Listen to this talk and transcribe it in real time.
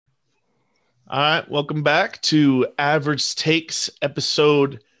All right, welcome back to Average Takes,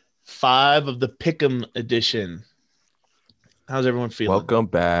 episode 5 of the Pick'em edition. How's everyone feeling? Welcome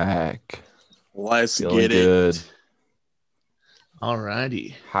back. Let's Feeling get good. it. All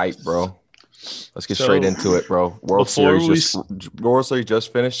righty. Hype, bro. Let's get So, straight into it, bro. World before Series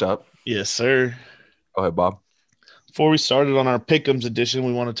just finished up. Yes, sir. Go ahead, Bob. Before we started on our Pick'ems edition,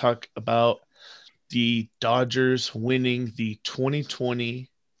 we want to talk about the Dodgers winning the 2020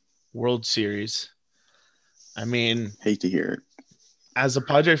 World Series. I mean, Hate to hear it. as a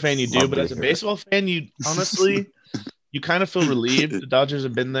Padre fan, you do, Love but to as a hear it. baseball fan, you honestly, you kind of feel relieved. The Dodgers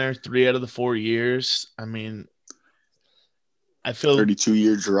have been there 3 out of the 4 years. I mean, I feel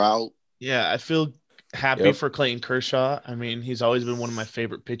 32-year drought. Yeah, I feel happy Yep. for Clayton Kershaw. I mean, he's always been one of my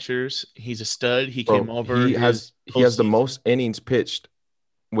favorite pitchers. He's a stud. He Bro, came over. he has the postseason. most innings pitched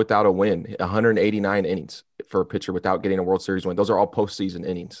without a win. 189 innings for a pitcher without getting a World Series win. Those are all postseason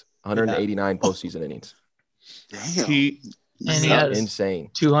innings. 189 postseason innings. Damn. He And he has Insane.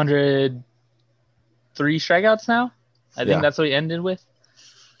 203 strikeouts now. I Yeah. think that's what he ended with.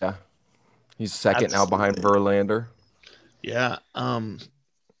 Yeah. He's second That's- now behind Verlander. yeah,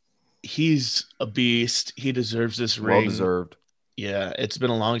 he's a beast. He deserves this Well ring. deserved. Yeah, it's been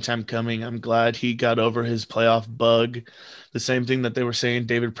a long time coming. I'm glad he got over his playoff bug. The same thing that they were saying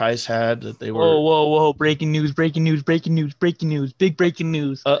David Price had, that they were. Whoa. Breaking news. Big breaking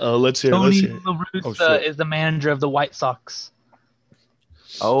news. Let's hear it. Tony Let's hear it. La Oh, Russa shit. is the manager of the White Sox.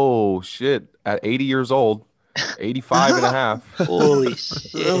 Oh, shit. At 80 years old, 85 and a half. Holy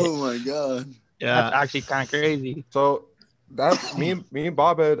shit. Oh my god. Yeah, That's actually kind of crazy. So that me and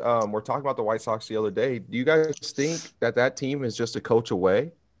Bob had were talking about the White Sox the other day. Do you guys think that team is just a coach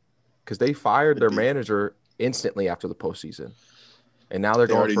away? Because they fired their manager instantly after the postseason, and now they're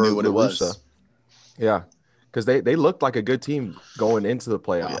They going already for knew what it La was. Russa. Yeah, because they looked like a good team going into the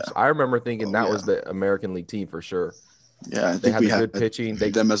playoffs. yeah. I remember thinking that yeah. was the American League team for sure. Yeah, I They think had we the had good pitching.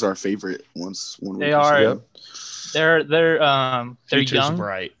 They them as our favorite once. When They are. Yep. They're future's young.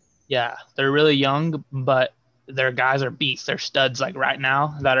 bright. Yeah, they're really young, but their guys are beasts. They're studs like right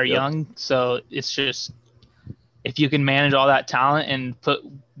now that are Yep. young. So it's just if you can manage all that talent and put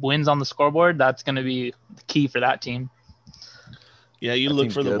wins on the scoreboard, that's going to be the key for that team. Yeah, you that look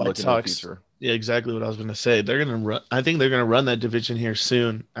team's for the good White looking in the Sox. future. Yeah, exactly what I was going to say. They're going to run. I think they're going to run that division here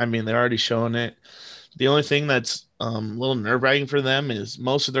soon. I mean, they're already showing it. The only thing that's a little nerve-wracking for them is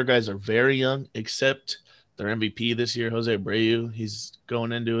most of their guys are very young, except their MVP this year, Jose Abreu. He's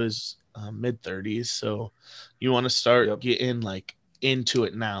going into his mid-30s, so you want to start Yep. getting into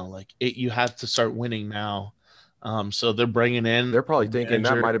it now. You have to start winning now. So they're bringing in. They're probably thinking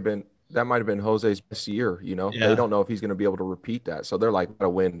that manager. might have been Jose's best year. You know, Yeah. they don't know if he's going to be able to repeat that. So they're like, "Gotta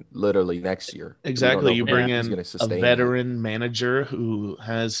win literally next year." We don't Exactly. know You if bring he's in gonna a sustain that. veteran manager who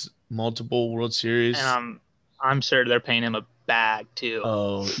has multiple World Series. And I'm sure they're paying him a bag too.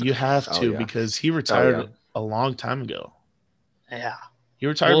 Oh, you have Oh, to yeah. because he retired yeah. a long time ago. Yeah. He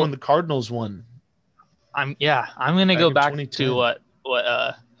retired Well- when the Cardinals won. I'm gonna Back go in back 2010. to what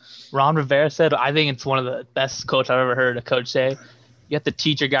Ron Rivera said. I think it's one of the best coach I've ever heard a coach say. You have to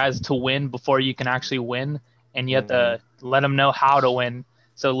teach your guys to win before you can actually win, and you have to let them know how to win.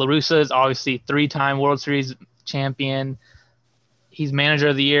 So La Russa is obviously 3-time World Series champion. He's manager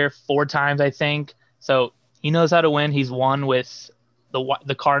of the year 4 times, I think. So he knows how to win. He's won with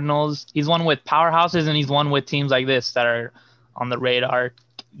the Cardinals. He's won with powerhouses, and he's won with teams like this that are on the radar,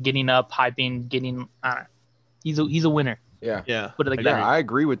 getting up, hyping, getting. He's a winner. Yeah. Yeah. Put it like Yeah, that. I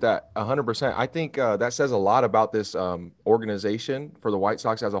agree with that 100%. I think that says a lot about this organization for the White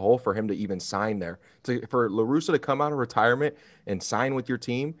Sox as a whole for him to even sign there. For La Russa to come out of retirement and sign with your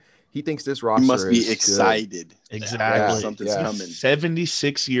team, he thinks this roster You must be is good. excited. Exactly. Yeah, Something's yeah. coming.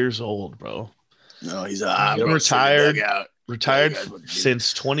 76 years old, bro. No, he's He bro, retired. sit the dugout. Retired Yeah, you guys would do.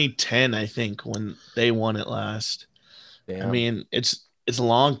 since 2010, I think, when they won it last. Damn. I mean, it's a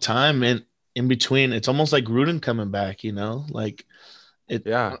long time, and in between, it's almost like Gruden coming back.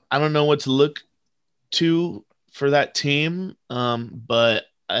 Yeah. I don't know what to look to for that team, but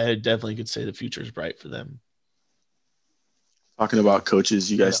I definitely could say the future is bright for them. Talking about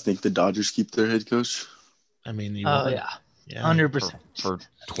coaches, you guys think the Dodgers keep their head coach? I mean, Oh yeah, yeah. 100%. For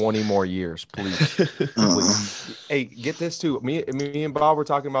 20 more years, please. Uh, Hey, get this too. Me and Bob were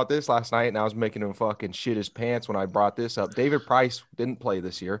talking about this last night, and I was making him fucking shit his pants when I brought this up. David Price didn't play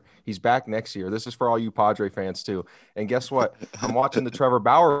this year. He's back next year. This is for all you Padre fans too. And guess what? I'm watching the Trevor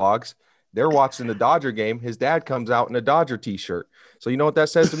Bauer vlogs. They're watching the Dodger game. His dad comes out in a Dodger t-shirt. So you know what that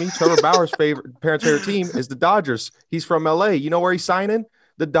says to me? Trevor Bauer's parents' favorite team is the Dodgers. He's from LA. You know where he's signing?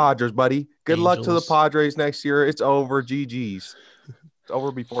 The Dodgers, buddy. Good luck to the Angels. Padres next year. It's over. GG's. It's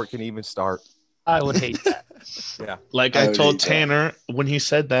over before it can even start. I would hate that. Like I I would told hate that. Tanner when he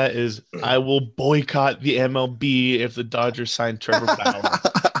said that is I will boycott the MLB if the Dodgers sign Trevor Bauer.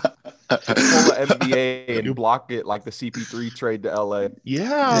 Pull the NBA and block it like the CP3 trade to LA.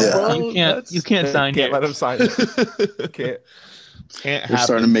 Yeah, Yeah. bro. You can't sign Can't here. let him sign. Can't. Can't They're starting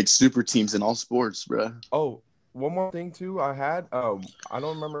to happen. make super teams in all sports, bro. Oh, one more thing too. I don't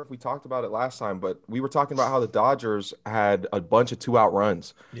remember if we talked about it last time, but we were talking about how the Dodgers had a bunch of 2-out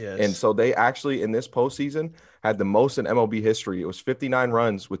runs, Yes. and so they actually in this postseason had the most in MLB history. It was 59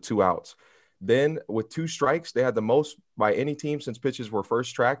 runs with 2 outs. Then with 2 strikes, they had the most by any team since pitches were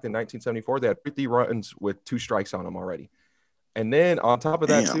first tracked in 1974. They had 50 runs with 2 strikes on them already. And then on top of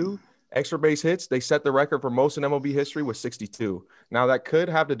that Damn. too, extra base hits, they set the record for most in MLB history with 62. Now that could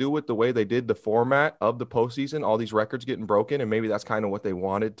have to do with the way they did the format of the postseason, all these records getting broken, and maybe that's kind of what they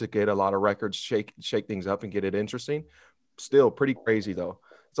wanted to get a lot of records, shake things up and get it interesting. Still pretty crazy though.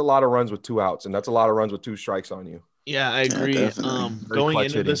 It's a lot of runs with 2 outs, and that's a lot of runs with 2 strikes on you. Yeah, I Yeah, agree. definitely. Going clutch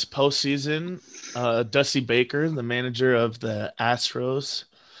into hitting. this postseason, Dusty Baker, the manager of the Astros,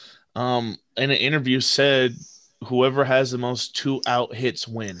 in an interview said whoever has the most 2-out hits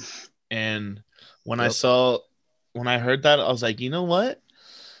win. And when I heard that, I was like, you know what?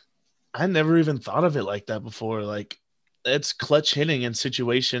 I never even thought of it like that before. Like, it's clutch hitting in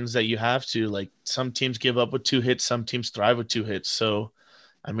situations that you have to. Like, some teams give up with 2 hits, some teams thrive with 2 hits. So,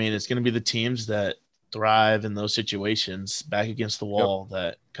 I mean, it's going to be the teams that thrive in those situations back against the wall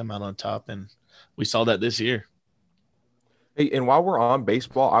that come out on top. And we saw that this year. Hey, and while we're on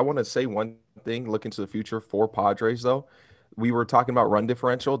baseball, I want to say one thing, look into the future for Padres, though. We were talking about run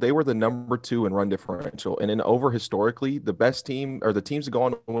differential. They were the number 2 in run differential. And in over historically, the best team or the teams that go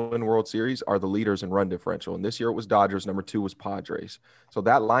on to win World Series are the leaders in run differential. And this year it was Dodgers. Number 2 was Padres. So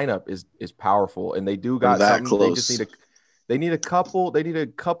that lineup is powerful. And they do got that something. close. They need a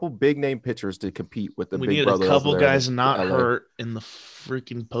couple big name pitchers to compete with the We big need a brother. couple over there in guys not LA. hurt in the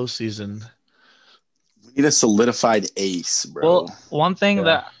freaking postseason. We need a solidified ace, bro. Well, one thing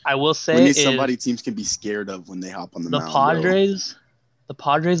that I will say we need is somebody teams can be scared of when they hop on the the mound. Padres. The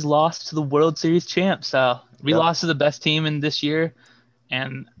Padres lost to the World Series champs. So we lost to the best team in this year,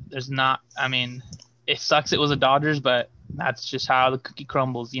 and there's not. I mean, it sucks. It was the Dodgers, but that's just how the cookie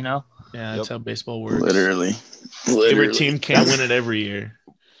crumbles, you know. Yeah, that's how baseball works. Literally. Favorite team can't win it every year.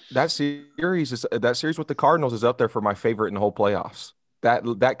 That series with the Cardinals is up there for my favorite in the whole playoffs.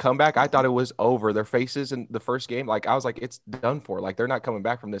 That comeback, I thought it was over. Their faces in the first game, like I was like, it's done for. Like they're not coming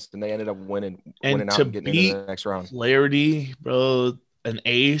back from this, and they ended up winning out and getting into the next round. Flaherty, bro, an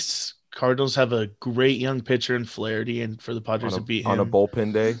ace. Cardinals have a great young pitcher in Flaherty, and for the Padres to beat him on a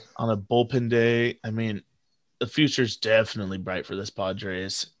bullpen day. On a bullpen day, I mean, the future's definitely bright for this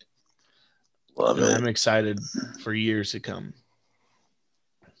Padres. Love it. I'm excited for years to come.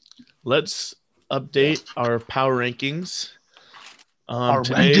 Let's update our power rankings.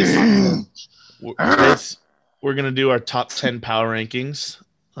 Today, we're going to do our top 10 power rankings.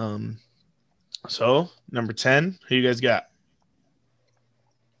 So, number 10, who you guys got?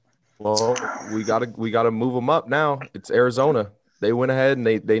 Well, we gotta move them up now. It's Arizona. They went ahead and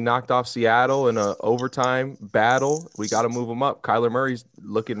they knocked off Seattle in an overtime battle. We got to move them up. Kyler Murray's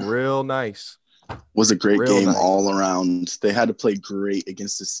looking real nice. Was a great game all around. They had to play great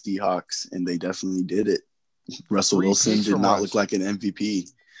against the Seahawks, and they definitely did it. Russell Wilson did not look like an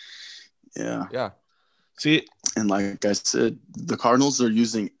MVP. Yeah. Yeah. See, and like I said, the Cardinals are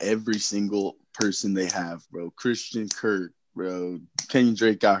using every single person they have, bro. Christian Kirk, bro. Kenyon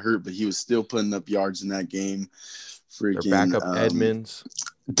Drake got hurt, but he was still putting up yards in that game. Freaking their backup Edmonds.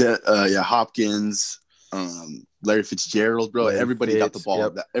 Hopkins, Larry Fitzgerald, bro. Everybody got the ball.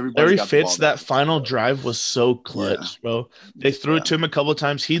 Yep. Larry Fitz, that final drive was so clutch, bro. They threw it to him a couple of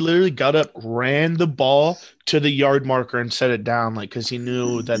times. He literally got up, ran the ball to the yard marker, and set it down, like because he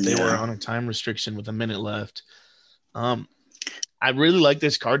knew that they were on a time restriction with a minute left. I really like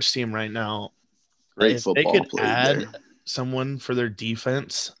this Cards team right now. Great if football. They could add someone for their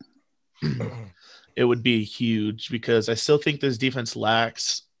defense. It would be huge because I still think this defense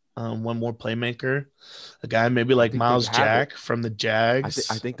lacks one more playmaker, a guy maybe like Miles Jack from the Jags.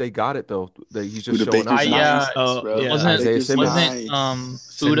 I think they got it though. He's just showing up. Wasn't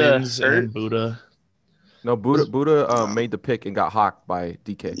Buddha and Buddha? No, Buddha made the pick and got hawked by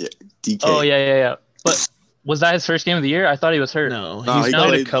DK. Yeah, DK. Oh yeah. But was that his first game of the year? I thought he was hurt. No, he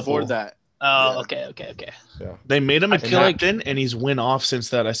played a couple before that. Oh, okay. Yeah. They made him a captain, and he's went off since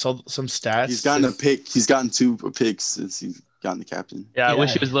that. I saw some stats. He's gotten a pick. He's gotten 2 picks since he's gotten the captain. Yeah, I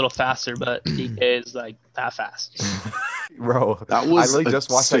wish he was a little faster, but DK is like that fast. Bro, that was I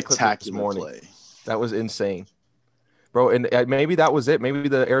just watched that clip spectacular this morning. Play. That was insane. Bro, and maybe that was it. Maybe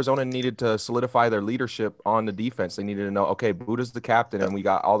the Arizona needed to solidify their leadership on the defense. They needed to know, okay, Buda's the captain, and we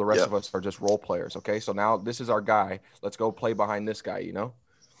got all the rest of us are just role players. Okay, so now this is our guy. Let's go play behind this guy.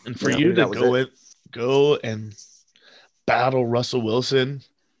 And for you to go and battle Russell Wilson,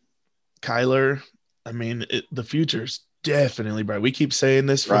 Kyler. I mean, the future's definitely bright. We keep saying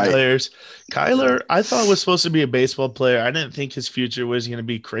this for players. Kyler, I thought was supposed to be a baseball player. I didn't think his future was going to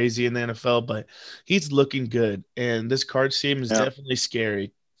be crazy in the NFL, but he's looking good. And this Cards team is definitely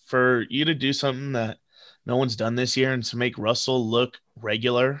scary. For you to do something that no one's done this year and to make Russell look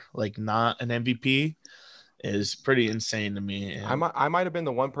regular, like not an MVP, is pretty insane to me. And I might have been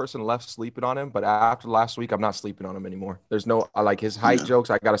the one person left sleeping on him, but after last week, I'm not sleeping on him anymore. There's no like his height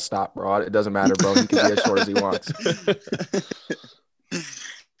jokes. I gotta stop, bro. It doesn't matter, bro. He can be as short as he wants.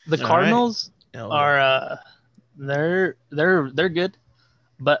 The Cardinals are they're good,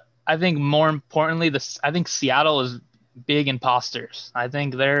 but I think more importantly, I think Seattle is big imposters. I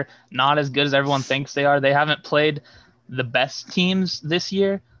think they're not as good as everyone thinks they are. They haven't played the best teams this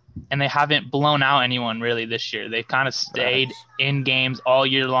year. And they haven't blown out anyone really this year. They've kind of stayed in games all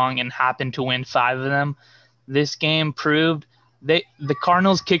year long and happened to win 5 of them. This game proved the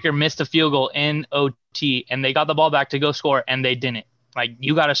Cardinals kicker missed a field goal in OT, and they got the ball back to go score, and they didn't. Like,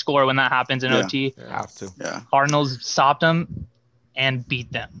 you got to score when that happens in OT. You have to. Yeah. Cardinals stopped them and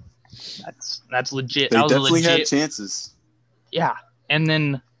beat them. That's legit. They that was definitely legit. had chances. Yeah. And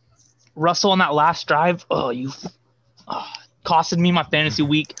then Russell on that last drive, costed me my fantasy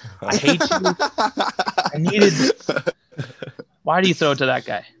week. I hate you. I needed. Why do you throw it to that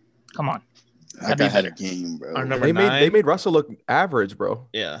guy? Come on. That guy had a game, bro. Our number They 9. made Russell look average, bro.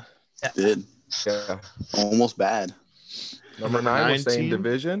 Yeah. Did. Yeah. Almost bad. Number 9 was same team.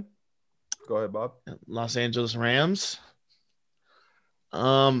 division. Go ahead, Bob. Los Angeles Rams.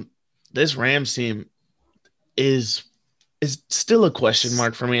 This Rams team is still a question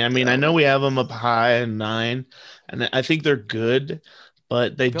mark for me. I mean, I know we have them up high and 9, and I think they're good,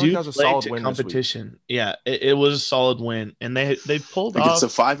 but they do like play to competition. Yeah, it was a solid win, and they pulled off. It's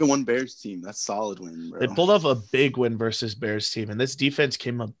a 5-1 Bears team. That's solid win, bro. They pulled off a big win versus Bears team, and this defense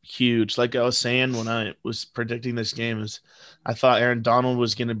came up huge. Like I was saying when I was predicting this game, I thought Aaron Donald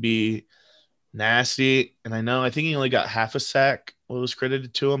was going to be nasty, and I think he only got half a sack. What was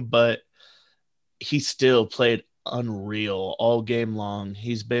credited to him, but he still played unreal all game long.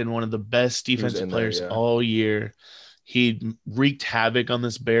 He's been one of the best defensive players all year. He wreaked havoc on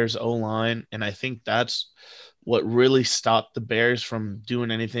this Bears O-line, and I think that's what really stopped the Bears from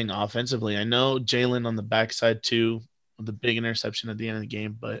doing anything offensively. I know Jalen on the backside too, the big interception at the end of the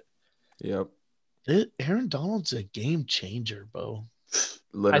game, but Aaron Donald's a game changer, bro.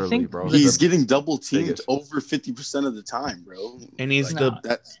 Literally, bro. He's getting double teamed over 50% of the time, bro. And he's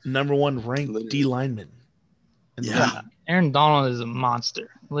that's number 1 ranked D lineman. Aaron Donald is a monster.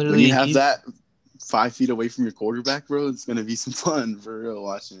 Literally, when you have that 5 feet away from your quarterback, bro, it's gonna be some fun for real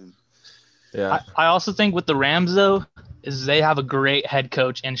watching him. Yeah. I also think with the Rams though, is they have a great head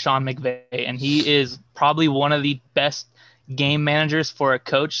coach in Sean McVay, and he is probably one of the best game managers for a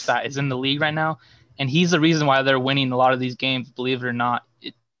coach that is in the league right now. And he's the reason why they're winning a lot of these games, believe it or not.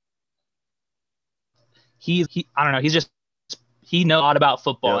 I don't know. He knows a lot about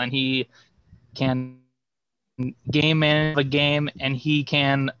football, and he can game manage a game, and he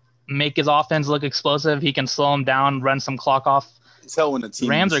can make his offense look explosive. He can slow them down, run some clock off. It's hell when the team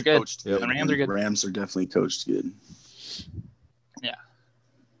Rams are good. Coached good. The Rams are good. Rams are definitely coached good. Yeah.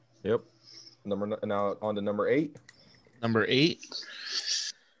 Yep. Now on to number 8. Number 8,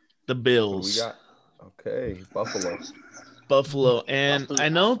 the Bills. We got Buffalo, and I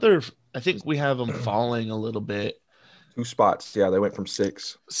know I think we have them falling a little bit. 2 spots. Yeah, they went from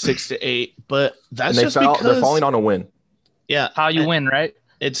 6 to 8, but that's because they're falling on a win. Yeah, how you win, right?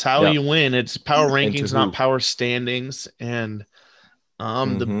 It's how you win. It's power rankings, not power standings. And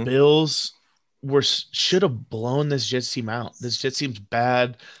the Bills should have blown this Jets team out. This Jets team's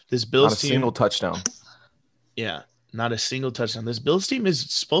bad. This Bills team, single touchdown. Yeah, not a single touchdown. This Bills team is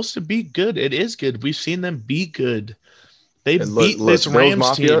supposed to be good. It is good. We've seen them be good. They beat this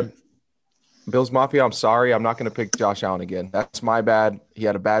Rams team. Bills Mafia, I'm sorry. I'm not going to pick Josh Allen again. That's my bad. He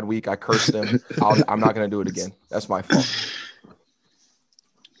had a bad week. I cursed him. I'm not going to do it again. That's my fault.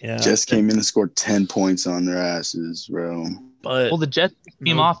 Yeah, Jets came in and scored 10 points on their asses, bro. But the Jets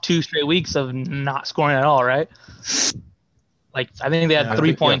came off 2 straight weeks of not scoring at all, right? Like, I think they had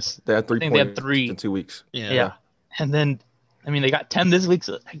 3 points. They had 3 points. They had 3 in 2 weeks. Yeah. And then, I mean, they got 10 this week,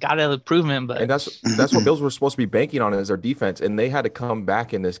 so I got an improvement. But that's what Bills were supposed to be banking on is their defense, and they had to come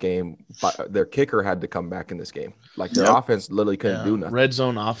back in this game. But their kicker had to come back in this game. Like their offense literally couldn't do nothing. Red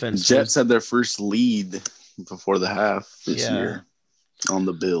zone offense. The Jets had their first lead before the half this Yeah. year on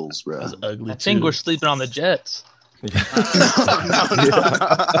the Bills, bro. That was ugly I think too. we're sleeping on the Jets.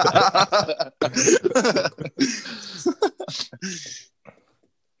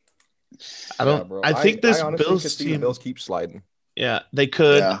 I don't. bro. I think this I honestly Bills could see the team. Bills keep sliding. Yeah, they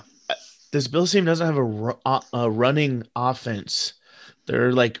could. Yeah. This Bills team doesn't have a running offense.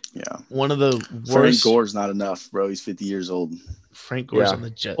 They're like Yeah. one of the Frank worst. Gore's not enough, bro. He's 50 years old. Frank Gore's Yeah. on the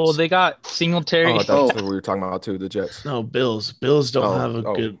Jets. Well, they got Singletary. Oh, that's what we were talking about too. The Jets. no, Bills. Bills don't have a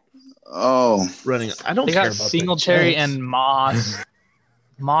good Oh, running. I don't They care got about Singletary the Jets. and Moss.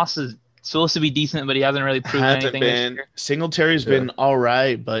 Moss is supposed to be decent, but he hasn't really proven Hasn't anything this been. year. Singletary's Yeah. been all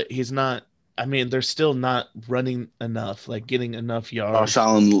right, but he's not. I mean, they're still not running enough, like getting enough yards. Josh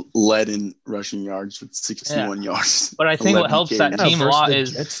Allen led in rushing yards with 61 yards. But I think what 11 helps that carries. team a versus lot the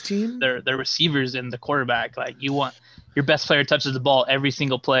is Jets team. their receivers and the quarterback. Like you want your best player touches the ball every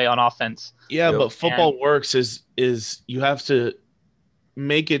single play on offense. Yeah, Yep. but football works is you have to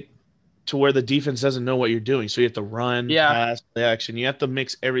make it to where the defense doesn't know what you're doing. So you have to run, pass, play action. You have to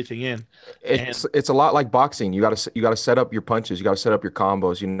mix everything in. It's a lot like boxing. You got to set up your punches. You got to set up your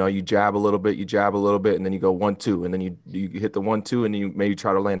combos. You know, you jab a little bit, and then you go 1-2, and then you hit the 1-2, and you maybe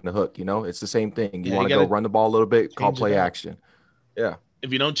try to land the hook. You know, it's the same thing. You Yeah, want you to go gotta run the ball a little bit, call change it play up. action. Yeah.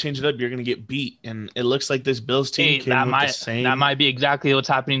 If you don't change it up, you're going to get beat. And it looks like this Bills team Hey, came that with might the same that might be exactly what's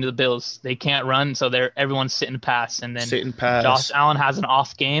happening to the Bills. They can't run, so everyone's sitting pass, and then sit and pass. Josh Allen has an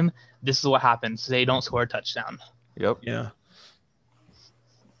off game. This is what happens. They don't score a touchdown. Yep. Yeah.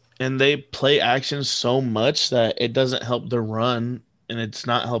 And they play action so much that it doesn't help their run, and it's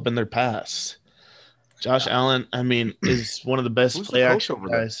not helping their pass. Josh Allen, I mean, is one of the best Who's the play coach action over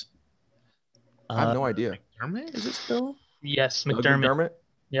there? guys. I have no idea. McDermott, is it still? Yes, Doug McDermott.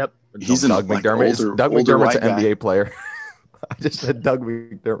 Yep. He's Doug like, McDermott. Doug older McDermott's white an guy. NBA player. I just said Doug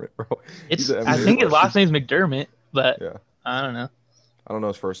McDermott, bro. He's an I NBA think his player. last name's McDermott, but Yeah. I don't know. I don't know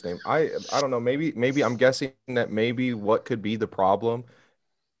his first name. I don't know. Maybe I'm guessing that maybe what could be the problem.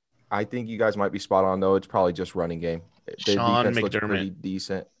 I think you guys might be spot on though. It's probably just running game. The Sean defense looks McDermott. pretty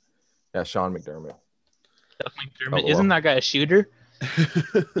decent. Yeah, Sean McDermott. Doug McDermott. well. Isn't that guy a shooter?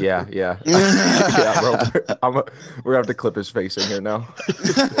 Yeah. Yeah, bro. We're gonna have to clip his face in here now.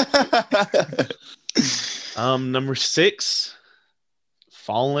 Number 6,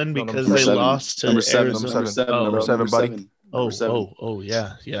 fallen No, number because seven. they lost to Number seven, Arizona. number seven, Oh, number seven, buddy. Number seven.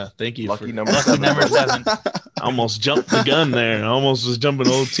 Yeah. Thank you. Lucky for, number Lucky 7. number bro. 7. I almost jumped the gun there. I almost was jumping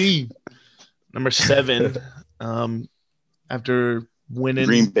the whole team. Number 7, after winning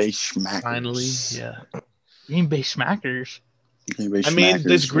Green Bay Schmackers. finally, yeah. Green Bay Schmackers. Green Bay I mean,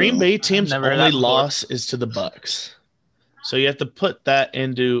 this Schmackers, Green bro. Bay team's never heard only that before. loss is to the Bucks. So you have to put that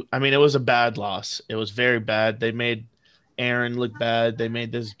into. I mean, it was a bad loss. It was very bad. They made Aaron look bad. They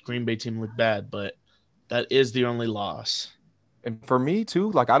made this Green Bay team look bad, but that is the only loss. And for me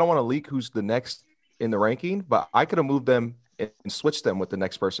too, like I don't want to leak who's the next in the ranking, but I could have moved them and switched them with the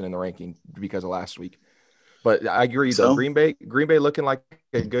next person in the ranking because of last week. But I agree though. So? Green Bay looking like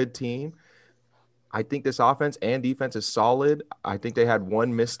a good team. I think this offense and defense is solid. I think they had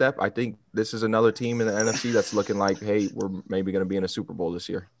one misstep. I think this is another team in the NFC that's looking like, hey, we're maybe going to be in a Super Bowl this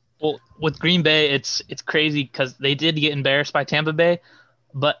year. Well, with Green Bay, it's crazy because they did get embarrassed by Tampa Bay,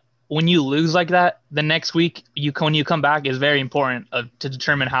 but when you lose like that, the next week when you come back is very important to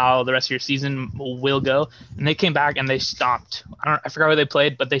determine how the rest of your season will go. And they came back and they stomped. I forgot where they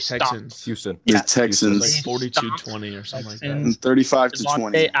played, but they stomped. Texans. Houston. The Yeah. Texans. Like 42-20 or something like that. Texans. 35 to Devontae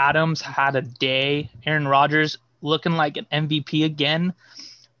 20. Adams had a day. Aaron Rodgers looking like an MVP again.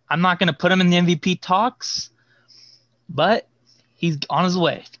 I'm not going to put him in the MVP talks, but he's on his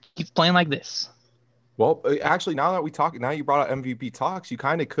way. Keeps playing like this. Well, actually, now you brought up MVP talks, you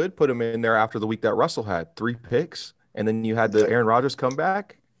kind of could put him in there after the week that Russell had 3 picks, and then you had the Aaron Rodgers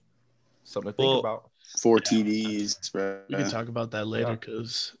comeback. Something to think Well, about. 4 TDs, bro. We can talk about that later Yeah.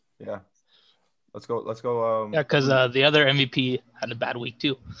 because Yeah. Let's go. Yeah, because the other MVP had a bad week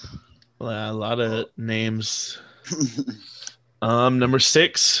too. a lot of names. Number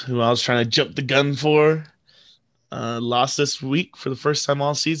 6, who I was trying to jump the gun for, lost this week for the first time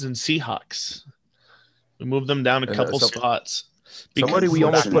all season. Seahawks. We moved them down a And, couple spots. Somebody we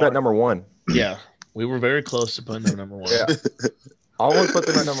almost put at number 1. Yeah, we were very close to putting them number 1. Yeah. Almost put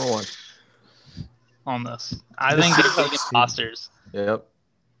them at number 1. On this, I think they're big imposters. Yep.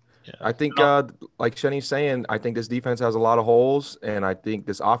 Yeah. I think, like Shenny's saying, I think this defense has a lot of holes, and I think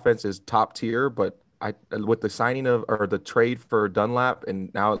this offense is top tier. But with the signing or the trade for Dunlap,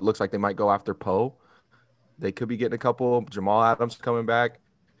 and now it looks like they might go after Poe. They could be getting a couple. Jamal Adams coming back.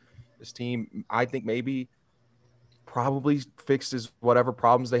 This team, I think maybe probably fixes whatever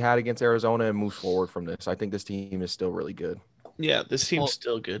problems they had against Arizona and moves forward from this. I think this team is still really good. Yeah, this team's Well,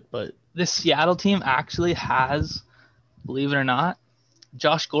 still good, but This Seattle team actually has, believe it or not,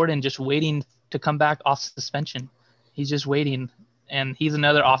 Josh Gordon just waiting to come back off suspension. He's just waiting, and he's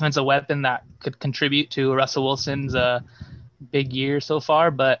another offensive weapon that could contribute to Russell Wilson's big year so far.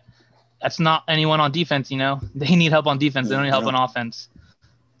 But that's not anyone on defense. They need help on defense. They don't need help on offense.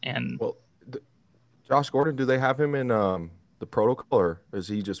 And Well, Josh Gordon, do they have him in the protocol, or is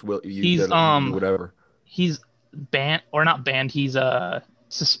he just he can do whatever? He's banned or not banned. He's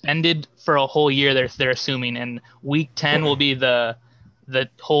suspended for a whole year. They're assuming, and week 10 will be the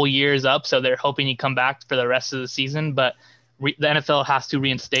whole year's up. So they're hoping he come back for the rest of the season. But the NFL has to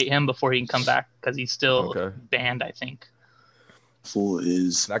reinstate him before he can come back because he's still banned, I think.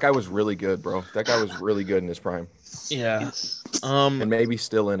 That guy was really good, bro. That guy was really good in his prime. yeah. And maybe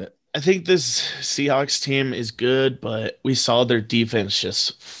still in it. I think this Seahawks team is good, but we saw their defense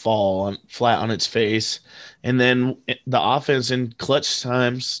just fall flat on its face. And then the offense in clutch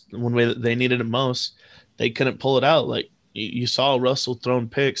times, when they needed it most, they couldn't pull it out. Like you saw Russell throwing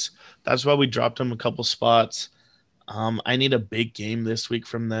picks. That's why we dropped him a couple spots. I need a big game this week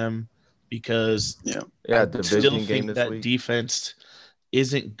from them because division still game think this that week. defense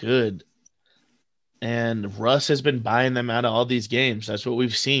isn't good. And Russ has been buying them out of all these games. That's what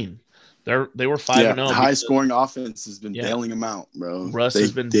we've seen. They were 5-0. High scoring offense has been bailing them out, bro. Russ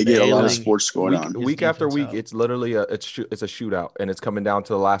has been they get a lot of sports scored on. Week after week, it's literally it's a shootout, and it's coming down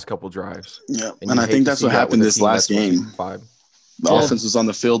to the last couple drives. Yeah, and I think that's what happened this last game. The offense was on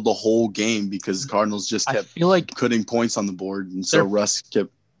the field the whole game because Cardinals just kept putting points on the board, and so Russ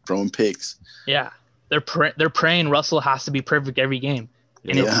kept throwing picks. Yeah, they're praying Russell has to be perfect every game.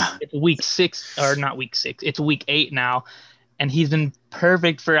 And it's week 6, or not week 6. It's week 8 now, and he's been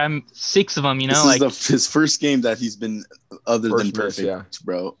perfect for 6 of them. This is his first game that he's been other than perfect,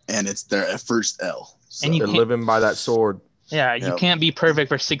 bro. And it's their first L. So. And they're living by that sword. Yeah, you can't be perfect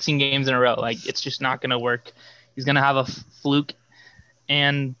for 16 games in a row. Like it's just not gonna work. He's gonna have a fluke,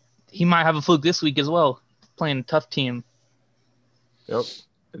 and he might have a fluke this week as well, playing a tough team. Yep,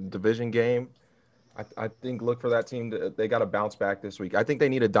 division game. I think look for that team. They got to bounce back this week. I think they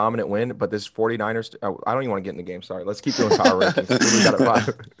need a dominant win, but this 49ers – I don't even want to get in the game. Sorry. Let's keep doing power rankings. We got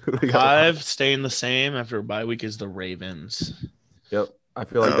at 5. 5 staying the same after a bye week is the Ravens. Yep. I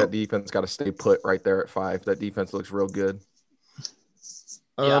feel like that defense got to stay put right there at 5. That defense looks real good.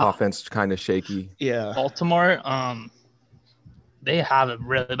 Offense kind of shaky. Yeah. Baltimore, they have a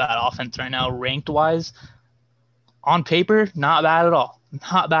really bad offense right now, ranked-wise. On paper, not bad at all.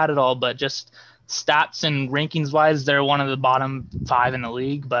 Not bad at all, but just – stats and rankings wise, they're one of the bottom 5 in the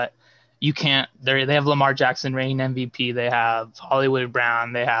league, but you can't. They have Lamar Jackson reigning MVP. They have Hollywood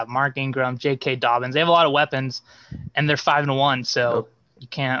Brown. They have Mark Ingram, J.K. Dobbins. They have a lot of weapons, and they're 5-1, so you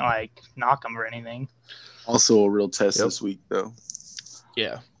can't knock them or anything. Also, a real test this week, though.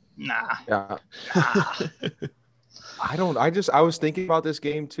 Yeah. Nah. Yeah. I was thinking about this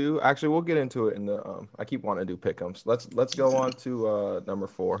game too. Actually, we'll get into it in the. I keep wanting to do pick'ems. Let's go on to number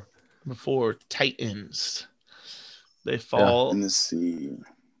 4. Before Titans, they fall. Let's see.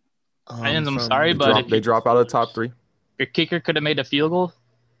 Titans, I'm sorry, but they drop out of the top 3. Your kicker could have made a field goal.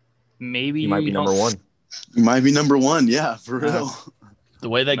 Maybe you might be number 1. You might be number 1, yeah, for real. The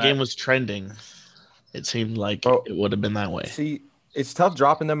way that game was trending, it seemed like it would have been that way. See, it's tough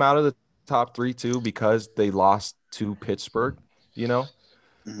dropping them out of the top 3 too because they lost to Pittsburgh.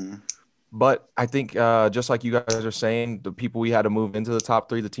 Mm-hmm. But I think just like you guys are saying, the people we had to move into the top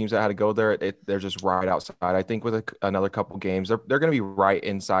 3, the teams that had to go there, they're just right outside. I think with another couple games, they're going to be right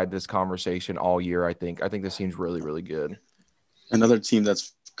inside this conversation all year, I think. I think this team's really, really good. Another team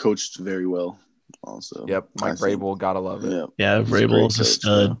that's coached very well also. Yep, Mike Vrabel, got to love it. Yeah, Vrabel's a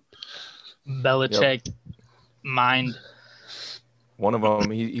stud. Belichick, mind. One of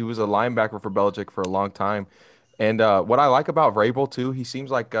them, he was a linebacker for Belichick for a long time. And what I like about Vrabel too, he seems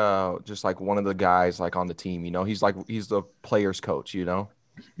like just like one of the guys like on the team. He's the players' coach.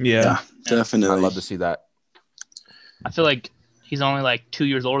 Yeah, definitely. I love to see that. I feel like he's only 2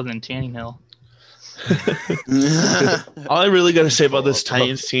 years older than Tannehill. All I really got to say about this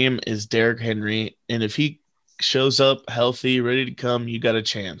Titans team is Derrick Henry, and if he shows up healthy, ready to come, you got a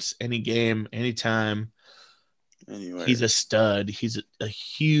chance. Any game, anytime. Anyway, he's a stud. He's a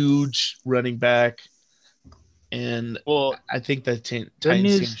huge running back. And I think that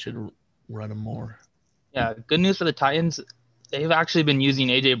Titans team should run him more. Yeah, good news for the Titans. They've actually been using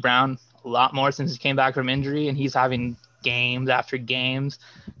A.J. Brown a lot more since he came back from injury, and he's having games after games.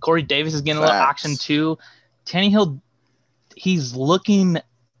 Corey Davis is getting a little action too. Tannehill, he's looking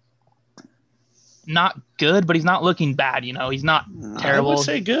not good, but he's not looking bad. He's not terrible. I would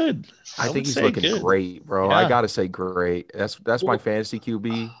say good. I think would he's say looking good. great, bro. Yeah. I gotta say great. That's my fantasy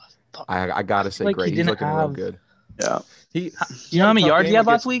QB. I gotta say Like he great. He's didn't looking real have- good. Yeah. He You know how many yards he had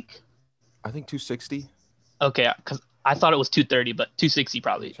last week? I think 260. Okay, because I thought it was 230, but 260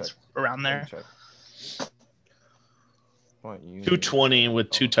 probably Check. around there. Check. 220 with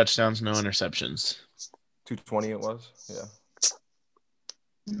 2 touchdowns, no interceptions. 220 it was. Yeah.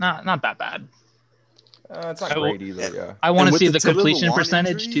 Not that bad. It's not great either. Yeah. I want And to with see the the Taylor completion Lewan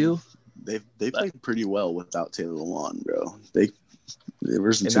percentage injury, too. They played pretty well without Taylor Lewan, bro. There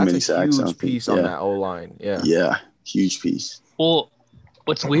wasn't And too many that's a sacks. I don't huge think. piece on that O line. Yeah. Yeah, huge piece. Well,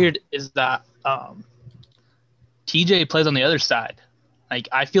 what's weird is that TJ plays on the other side. Like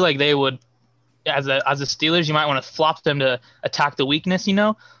I feel like they would, as a Steelers, you might want to flop them to attack the weakness,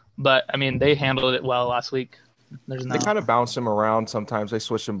 But I mean, they handled it well last week. There's no. They kind of bounce him around sometimes. They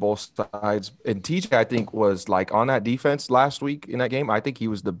switch him both sides. And TJ, I think, was like on that defense last week in that game. I think he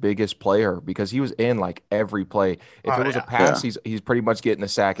was the biggest player because he was in like every play. If it was a pass, he's pretty much getting a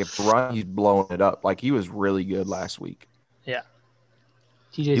sack. If it's a run, he's blowing it up. Like he was really good last week. Yeah.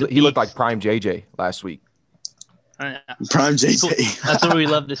 He looked like prime JJ last week. Prime JJ. That's what we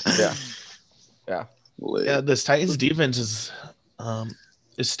love to see. Yeah. Yeah, this Titans defense is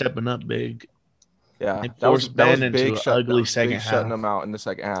stepping up big. Yeah, They that was Ben into big. an ugly second big shutting half. them out in the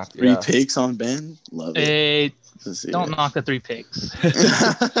second half. 3 Yeah. picks on Ben. Love it. Hey, Let's see don't it. knock the 3 picks.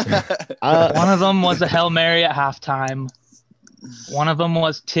 Uh, One of them was a Hail Mary at halftime. One of them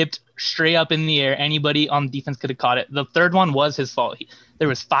was tipped straight up in the air. Anybody on defense could have caught it. The third one was his fault. There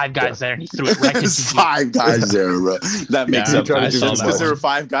was 5 guys there, and he threw it right into There's the 5 guys there, bro. That makes Yeah, up. I saw Because there that. were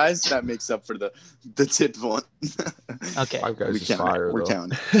 5 guys, that makes up for the tipped one. Okay. 5 guys We is count fire, it. We're though.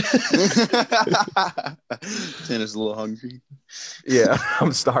 counting. Tanner's a little hungry. Yeah,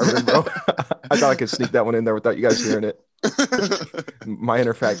 I'm starving, bro. I thought I could sneak that one in there without you guys hearing it. My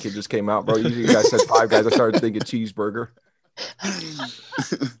inner fat kid just came out, bro. Usually you guys said 5 guys. I started thinking cheeseburger.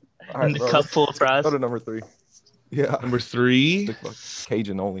 All And the bro. cup full of fries. Go to number 3. Yeah. Number 3,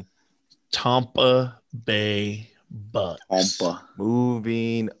 Cajun only. Tampa Bay Bucks. Ompa.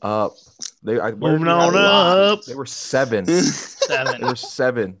 Moving up. Moving on up. They were 7. 7. They were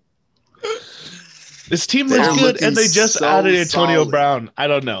 7. This team They're looks good, looking and they just so added Antonio solid. Brown. I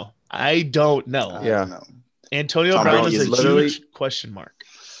don't know. Yeah. No. Antonio Tom Brown Brady is is a literally- huge question mark.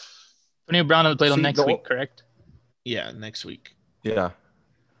 Antonio Brown doesn't play till See, next the- week, correct? Yeah, next week. Yeah.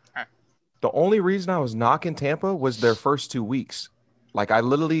 Alright. The only reason I was knocking Tampa was their first 2 weeks. Like I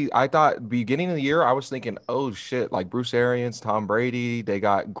thought beginning of the year, I was thinking, oh shit, like Bruce Arians, Tom Brady, they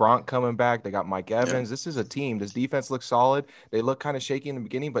got Gronk coming back, they got Mike Evans. This is a team. This defense looks solid. They look kind of shaky in the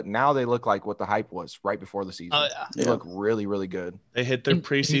beginning, but now they look like what the hype was right before the season. Oh, yeah. They look really, really good. They hit their And-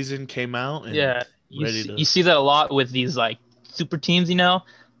 preseason, came out, and Yeah. ready to- You see that a lot with these like super teams,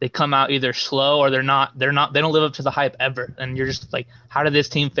 They come out either slow or they don't live up to the hype ever. And you're just like, how did this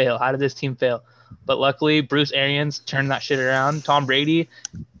team fail? How did this team fail? But luckily, Bruce Arians turned that shit around. Tom Brady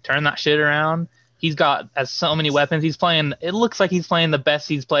turned that shit around. He's got so many weapons. It looks like he's playing the best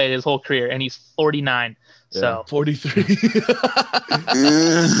he's played his whole career, and he's 49. So 43.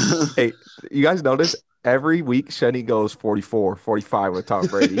 Hey, you guys notice every week Shenny goes 44, 45 with Tom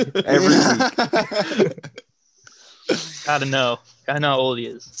Brady. Every week. gotta know how old he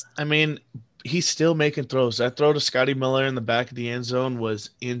is. I mean, he's still making throws. That throw to Scotty Miller in the back of the end zone was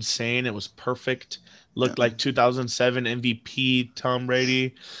insane. It was perfect. Looked like 2007 MVP Tom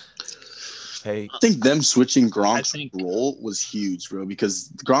Brady. Hey, I think them switching Gronk's I think- role was huge, bro, because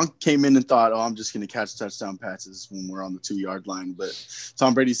Gronk came in and thought, I'm just going to catch touchdown passes when we're on the 2-yard line. But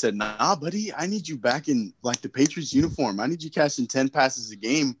Tom Brady said, nah, buddy, I need you back in like the Patriots uniform. I need you catching 10 passes a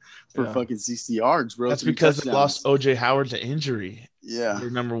game for fucking 60 yards, bro. That's 3 because they touchdowns. lost OJ Howard to injury. Yeah.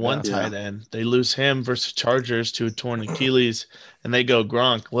 Their number 1 Yeah. tight end. They lose him versus Chargers to a torn Achilles, and they go,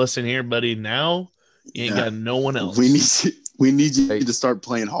 Gronk, listen here, buddy. Now you ain't Yeah. got no one else. We need you Hey. to start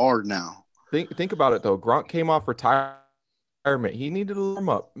playing hard now. think about it though. Gronk came off retirement. He needed to warm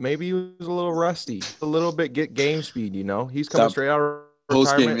up. Maybe he was a little rusty, a little bit get game speed. He's coming Stop. straight out of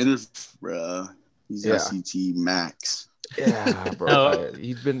Post game retirement. interview, bro. He's Yeah. SCT max. Yeah, bro. No.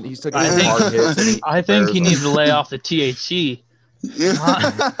 He's taking I some think- hard hits. and I think he bears needs to lay off the THC,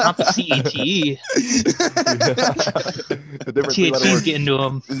 not the CETE. them. The different three-letter THC's words. getting to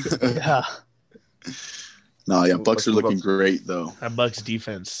him. Yeah. No, yeah, Let's Bucks are move looking up. great though. That Bucks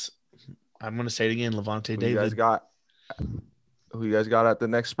defense. I'm going to say it again. Levante Who you guys David. got? Who you guys got at the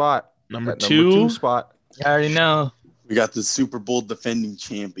next spot? Number At 2. spot. You already know. We got the Super Bowl defending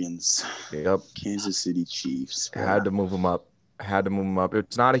champions, Yep. Kansas City Chiefs. bro. Had to move him up. I had to move them up.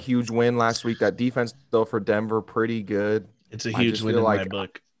 It's not a huge win last week. That defense, though, for Denver, pretty good. It's a I huge just win feel in my like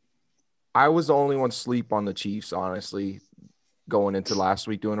book. I was the only one sleep on the Chiefs, honestly, going into last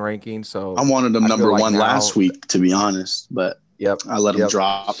week doing rankings. So I wanted them I feel number like one now- last week, to be honest, but Yep. I let them Yep.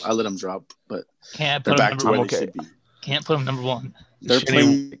 drop. But Can't they're put them back to number where one. they okay. should be. Can't put them number one. They're Shenny,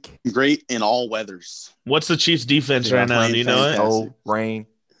 playing great in all weathers. what's the Chiefs defense Yeah, right now? Do you know it? fantastic. No rain.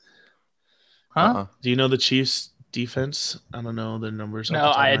 Huh? Do you know the Chiefs defense? I don't know the numbers. off No, the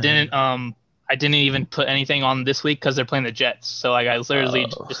top of I my didn't. head. I didn't even put anything on this week because they're playing the Jets. So like I literally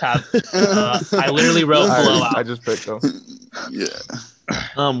Oh. just have. I literally wrote blowout. I just picked them. Yeah.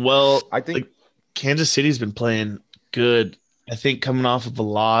 Well, I think Kansas City's been playing good. I think coming off of a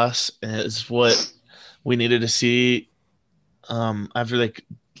loss is what we needed to see. After they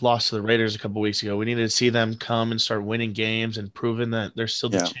lost to the Raiders a couple weeks ago, we needed to see them come and start winning games and proving that they're still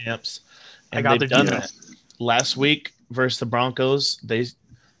the Yeah. champs. I And got they've their done defense. that. Last week versus the Broncos, they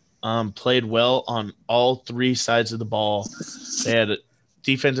played well on all three sides of the ball. They had a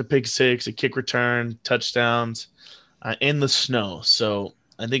defensive pick six, a kick return, touchdowns in the snow. So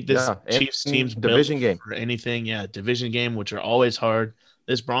I think this and Chiefs team's division built game. for anything. Yeah, division game, which are always hard.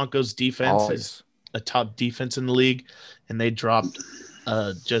 This Broncos defense is Always. a top defense in the league, and they dropped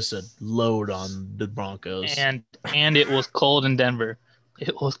just a load on the Broncos. And it was cold in Denver.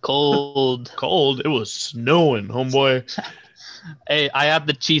 It was cold. Cold. It was snowing, homeboy. Hey, I have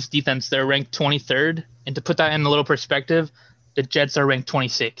the Chiefs defense. They're ranked 23rd, and to put that in a little perspective, the Jets are ranked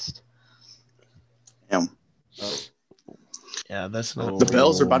 26th. Damn. Yeah, that's not. The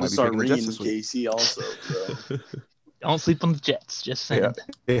bells are about might to be start picking the Jets ringing in this week. KC also, bro. Don't sleep on the Jets. Just saying.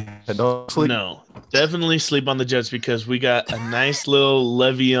 Yeah. Don't sleep. No, definitely sleep on the Jets because we got a nice little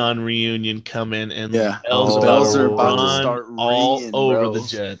Le'Veon reunion coming, and Yeah. the Bells, The bells are about to run start all ringing, over bro. the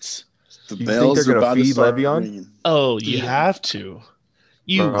Jets. The You think bells they're are gonna about to feed start Le'Veon? ringing. Oh, you Yeah. have to.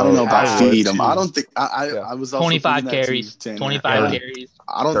 You. Bro, I don't know about I feed would them. too. I don't think Yeah. I was also 25 thinking that too, carries. Tanner. 25 Yeah. carries.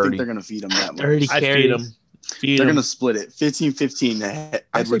 I don't 30. think they're gonna feed them that much. 30 I feed carries. them. Feed They're them. gonna split it 15-15.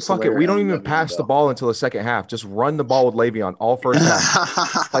 I say fuck it. We don't even pass the ball until the second half. Just run the ball with Le'Veon all first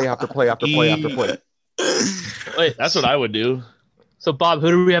half. Play after play after play after play. Wait, That's what I would do. so Bob, who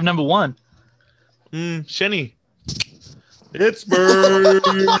do we have number one? Shenny. Pittsburgh.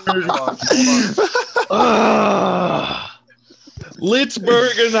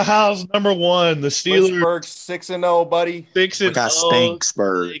 Litzberg in the house, number one. The Steelers Pittsburgh 6-0, buddy. fixing. We got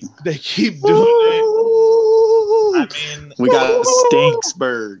Stanksburg. They keep doing it. I mean, We got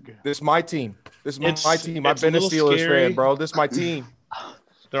Stanksburg. This is my team. This is It's- my team. I've it's a been a little Steelers scary. fan, bro. This is my team.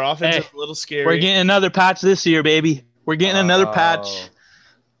 their offense Hey, is a little scary. We're getting another patch this year, baby. We're getting another patch.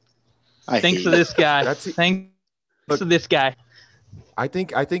 Thanks hate to this guy. That's it. Thanks Look. to this guy. I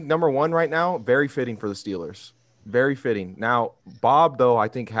think number one right now, very fitting for the Steelers. Very fitting. Now, Bob, though, I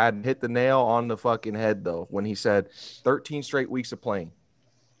think had hit the nail on the fucking head, though, when he said 13 straight weeks of playing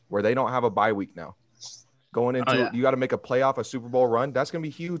where they don't have a bye week now. Going into you got to make a playoff, a Super Bowl run. That's going to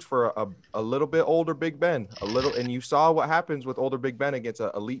be huge for a little bit older Big Ben. And you saw what happens with older Big Ben against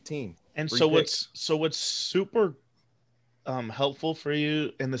an elite team. And Free so pick. what's super helpful for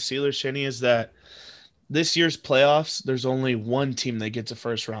you in the Steelers, Shenny, is that this year's playoffs, there's only one team that gets a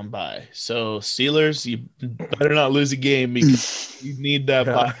first round bye. So Steelers, you better not lose a game because you need that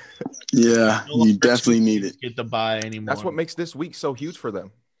bye. Yeah, No you longer definitely need it. get the bye anymore. That's what makes this week so huge for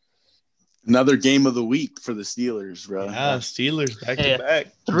them. Another game of the week for the Steelers, bro. Yeah, Steelers back Hey, to back.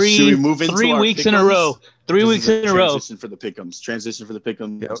 Should we move into three our weeks in a pick'ems? row. Three This weeks is a in a row. Transition for the pick'ems. Transition for the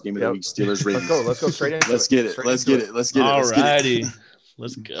pick'ems. Yep, Game of yep. the week. Steelers Ravens. Let's go straight into Let's get it. Straight Let's into get it. Let's get it. Let's get Alrighty. it.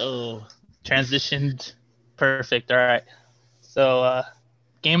 Let's go. Transitioned perfect. All right. So,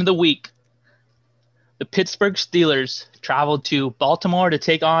 game of the week. The Pittsburgh Steelers traveled to Baltimore to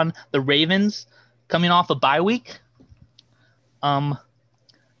take on the Ravens, coming off a bye week.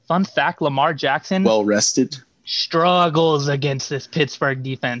 Fun fact: Lamar Jackson Well rested. struggles against this Pittsburgh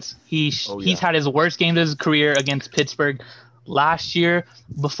defense. He's had his worst game of his career against Pittsburgh. Last year,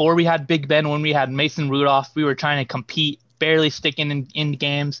 before we had Big Ben, when we had Mason Rudolph, we were trying to compete, barely sticking in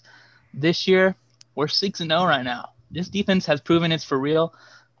games. This year, we're 6-0 right now. This defense has proven it's for real.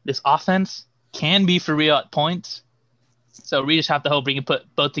 This offense can be for real at points. So we just have to hope we can put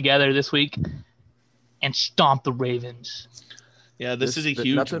both together this week and stomp the Ravens. Yeah, this is a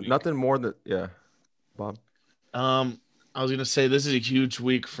huge week. nothing more than Bob. I was gonna say this is a huge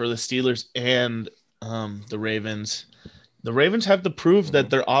week for the Steelers and the Ravens. The Ravens have to prove that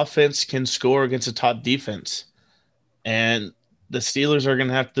their offense can score against a top defense, and the Steelers are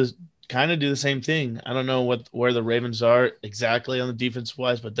gonna have to kind of do the same thing. I don't know where the Ravens are exactly on the defense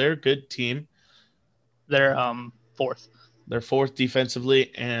wise, but they're a good team. They're fourth. They're fourth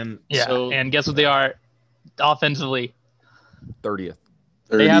defensively, and Yeah, so and guess what they are offensively? 30th.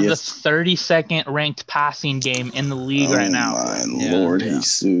 They have the 30th. 32nd ranked passing game in the league right now. Oh, my Yeah. Lord Yeah.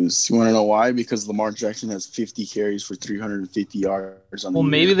 Jesus. You want to know why? Because Lamar Jackson has 50 carries for 350 yards on the Well,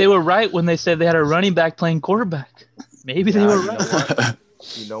 year. maybe they were right when they said they had a running back playing quarterback. Maybe they Yeah, were you right. know what?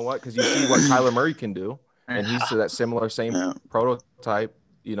 You know what? Because you see what Kyler Murray can do, and he's to that similar same Yeah. prototype.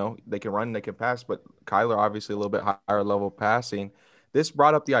 You know, they can run, they can pass, but Kyler obviously a little bit higher level passing. This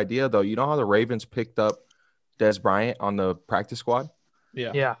brought up the idea, though. You know how the Ravens picked up Des Bryant on the practice squad?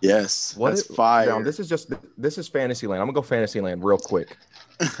 yeah. Yeah. Yes, What that's it- fire. Now, this is fantasy land. I'm gonna go fantasy land real quick.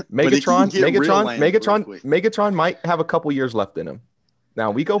 But it can get real land real quick. Megatron might have a couple years left in him.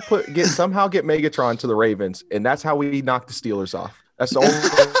 Now we go somehow get Megatron to the Ravens, and that's how we knock the Steelers off. That's the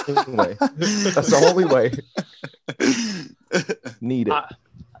only way. That's the only way. Need it.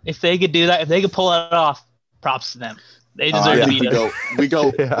 If they could do that, if they could pull it off, props to them. They I deserve to think beat us. we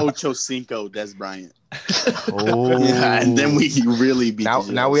go Yeah. Ocho Cinco Des Bryant. Oh, Yeah, and then we really beat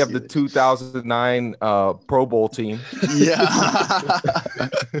now we have the Steelers. 2009 Pro Bowl team. Yeah.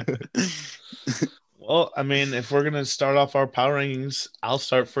 Well, I mean, if we're gonna start off our power rankings, I'll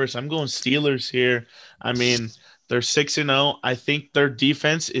start first. I'm going Steelers here. I mean, they're 6-0. I think their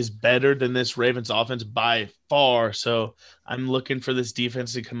defense is better than this Ravens offense by far. So I'm looking for this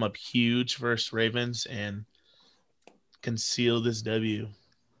defense to come up huge versus Ravens and conceal this W.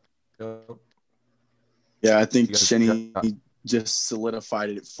 Yeah, I think You guys Shenny got- just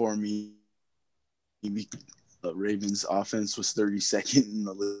solidified it for me. The Ravens offense was 32nd in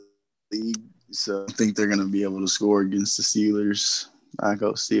the league. So I think they're going to be able to score against the Steelers. I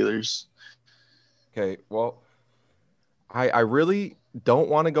go Steelers. Okay, well, I really don't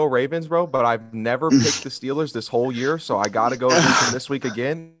want to go Ravens, bro, but I've never picked the Steelers this whole year, so I got to go against them this week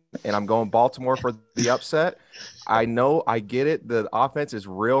again, and I'm going Baltimore for the upset. I know, I get it. The offense is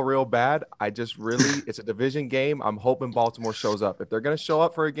real bad. It's a division game. I'm hoping Baltimore shows up. If they're going to show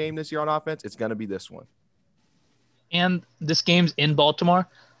up for a game this year on offense, it's going to be this one. And this game's in Baltimore,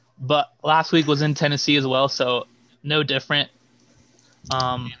 but last week was in Tennessee as well, so no different.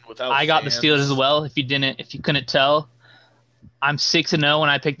 Without I got the fans. Steelers as well. If you couldn't tell, I'm 6-0 when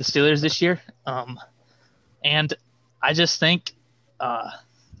I picked the Steelers this year. And I just think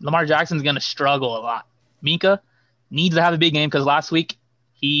Lamar Jackson's going to struggle a lot. Minka needs to have a big game because last week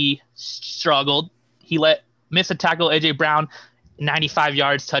he struggled. He missed a tackle, AJ Brown, 95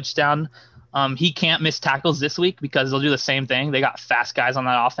 yards, touchdown. He can't miss tackles this week because they'll do the same thing. They got fast guys on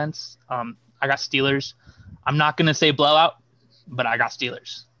that offense. I got Steelers. I'm not going to say blowout, but I got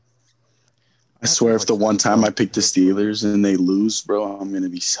Steelers. I swear, if the one time I pick the Steelers and they lose, bro, I'm going to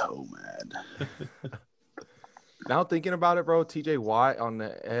be so mad. Now thinking about it, bro, TJ Watt on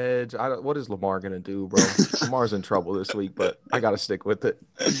the edge. What is Lamar going to do, bro? Lamar's in trouble this week, but I got to stick with it.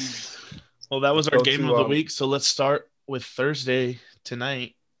 Well, that was our Go game to, of the week. So let's start with Thursday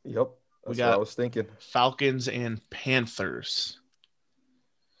tonight. Yep. That's got- what I was thinking. Falcons and Panthers.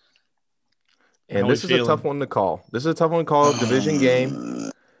 And How this we is a tough feeling? one to call. This is a tough one to call, division game,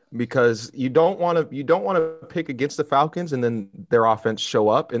 because you don't want to pick against the Falcons and then their offense show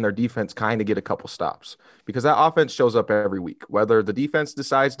up and their defense kind of get a couple stops, because that offense shows up every week. Whether the defense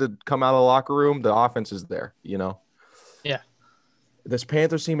decides to come out of the locker room, the offense is there, you know. Yeah. This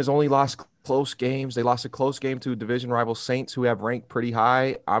Panthers team has only lost close games. They lost a close game to division rival Saints, who have ranked pretty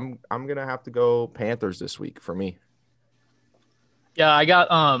high. I'm gonna have to go Panthers this week for me. Yeah, I got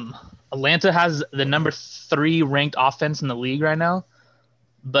Atlanta has the number 3 ranked offense in the league right now,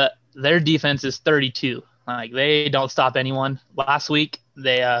 but their defense is 32. Like, they don't stop anyone. Last week,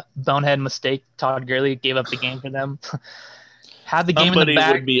 they bonehead mistake. Todd Gurley gave up the game for them. Had the game Somebody in the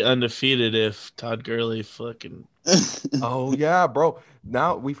bag. would be undefeated if Todd Gurley fucking. Oh yeah, bro.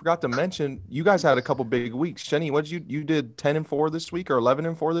 Now we forgot to mention you guys had a couple big weeks. Shenny, what did you did 10-4 this week or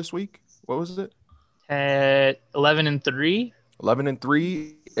 11-4 this week? What was it? 11-3.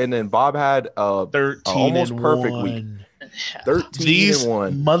 11-3, and then Bob had 13 almost and perfect 1. week. 13 These and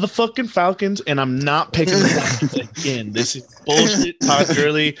 1. motherfucking Falcons, and I'm not picking the Falcons again. This is bullshit, Todd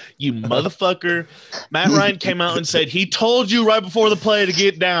Gurley, you motherfucker. Matt Ryan came out and said he told you right before the play to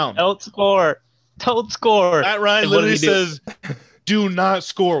get down. Don't score. Don't score. Matt Ryan And what did literally he do? says, "Do not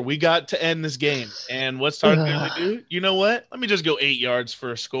score. We got to end this game." And what's Todd Gurley do? You know what? Let me just go 8 yards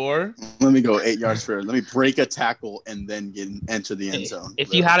for a score. Let me go 8 yards for it. Let me break a tackle and then enter the end zone.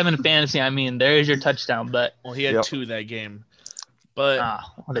 If you had him in fantasy, I mean, there's your touchdown. But Well, he had Yep. 2 that game. But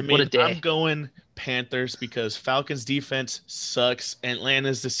what a, I mean, what a day. I'm going Panthers because Falcons defense sucks.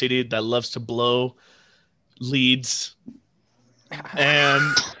 Atlanta's the city that loves to blow leads.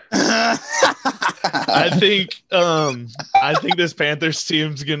 And I I think this Panthers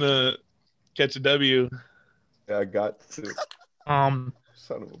team's gonna catch a W. Yeah, I got to. Um,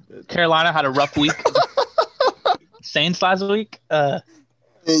 Son of a bitch. Carolina had a rough week. Saints last week.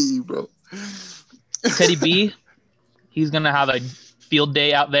 Hey, bro. Teddy B, he's gonna have a field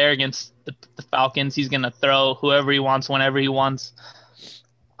day out there against the Falcons. He's gonna throw whoever he wants, whenever he wants.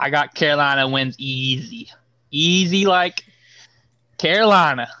 I got Carolina wins easy like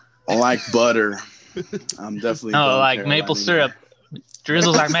Carolina. Like butter. I'm definitely. No, going like Carolina maple here. syrup.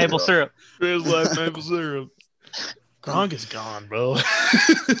 Drizzles like maple syrup. Drizzle like maple syrup. Gronk is gone, bro. Too much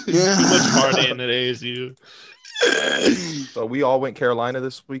partying at ASU. So we all went Carolina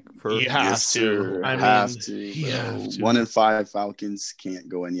this week for You have Yes, to. sir. I mean, have to. you bro. have to. 1-5 Falcons can't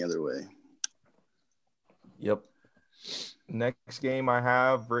go any other way. Yep. Next game I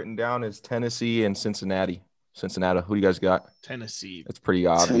have written down is Tennessee and Cincinnati. Cincinnati, who you guys got? Tennessee. It's pretty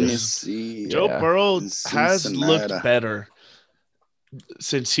obvious. Tennessee. Joe Yeah. Burrow And has Cincinnati. looked better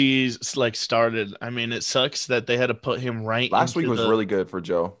since he's like started. I mean, it sucks that they had to put him right. Last week into was really good for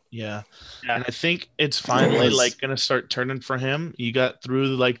Joe. yeah. Yeah. And I think it's finally like gonna start turning for him. You got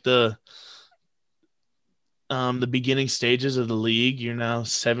through like the beginning stages of the league. You're now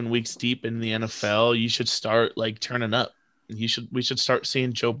 7 weeks deep in the NFL. You should start like turning up. We should start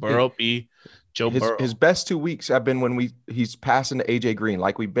seeing Joe Burrow be Joe Burrow. His best 2 weeks have been when he's passing to AJ Green,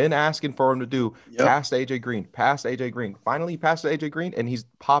 like we've been asking for him to do. Yep. Pass to AJ Green. Finally, he passed to AJ Green, and he's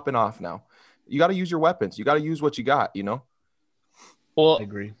popping off now. You got to use your weapons. You got to use what you got. You know. Well, I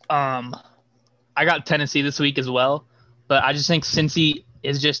agree. I got Tennessee this week as well, but I just think Cincy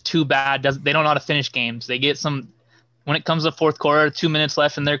is just too bad. They don't know how to finish games. They get some when it comes to fourth quarter, 2 minutes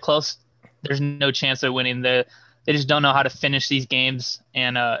left, and they're close. There's no chance they're winning. They just don't know how to finish these games,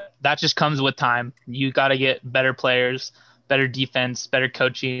 and that just comes with time. You got to get better players, better defense, better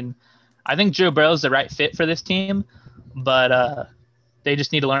coaching. I think Joe Burrow's the right fit for this team, but they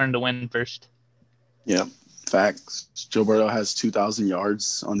just need to learn to win first. Yep. Facts. Joe Burrow has 2,000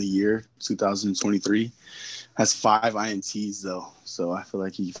 yards on the year, 2023. Has 5 INTs, though. So I feel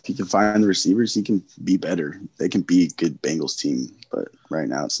like if he can find the receivers, he can be better. They can be a good Bengals team, but right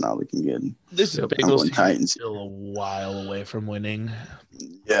now it's not looking good. This Yep. Bengals going team Titans. is still a while away from winning.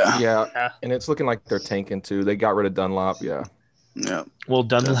 Yeah. Yeah, and it's looking like they're tanking too. They got rid of Dunlop. Yeah. Yeah. Well,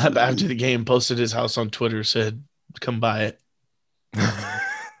 Dunlap Definitely. after the game posted his house on Twitter, said, "Come buy it."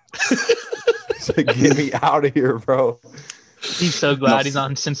 So get me out of here, bro. He's so glad he's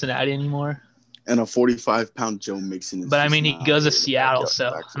not in Cincinnati anymore. And a 45-pound Joe Mixon. Is But I just mean, he not goes to there. Seattle, Back so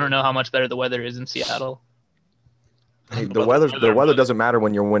up. I don't know how much better the weather is in Seattle. Hey, the weather doesn't matter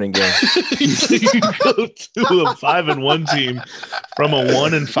when you're winning games. You go to a 5-1 team from a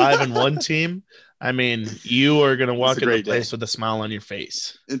 1-5-1 team. I mean, you are gonna walk a in the great day. place with a smile on your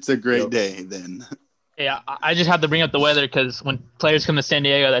face. It's a great Yep. day then. Yeah, I just have to bring up the weather because when players come to San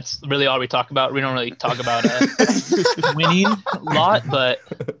Diego, that's really all we talk about. We don't really talk about winning a lot, but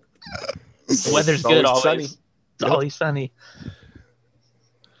the weather's It's good always always. sunny. It's always sunny.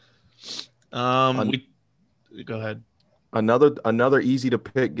 Go ahead. Another easy to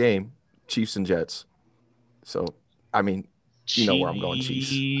pick game, Chiefs and Jets. So, I mean, you know where I'm going, Chiefs.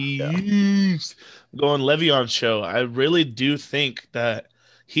 Chiefs. I'm going Le'Veon show. I really do think that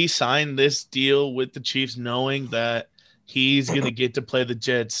he signed this deal with the Chiefs knowing that he's going to get to play the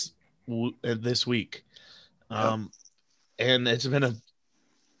Jets this week. And it's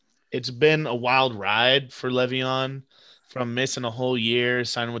been a wild ride for Le'Veon from missing a whole year,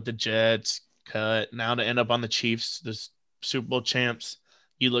 signing with the Jets, cut, now to end up on the Chiefs, the Super Bowl champs.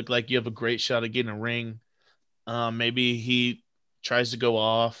 You look like you have a great shot at getting a ring. Maybe he tries to go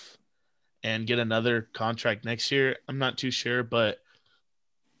off and get another contract next year. I'm not too sure, but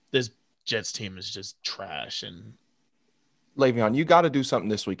this Jets team is just trash. And Le'Veon, you got to do something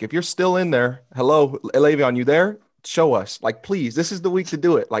this week. If you're still in there, hello, Le'Veon, you there? Show us. Like, please, this is the week to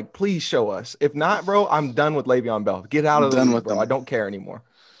do it. Like, please show us. If not, bro, I'm done with Le'Veon Bell. Get out of the league, bro. I don't care anymore.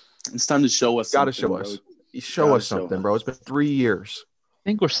 It's time to show us. Got to something, show bro. us. Show Gotta us show something, us. bro. It's been 3 years. I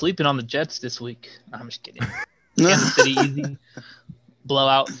think we're sleeping on the Jets this week. I'm just kidding. Kansas City easy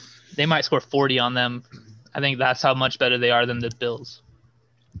blowout. They might score 40 on them. I think that's how much better they are than the Bills.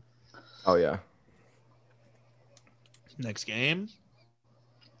 Oh, yeah. next game,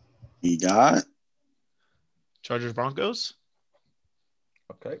 You got Chargers Broncos.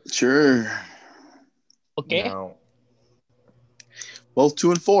 Okay. sure. Okay. Now, Both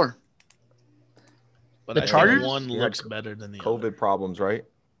 2-4. But The I think Chargers? one Yeah, looks better than the COVID other. problems, right?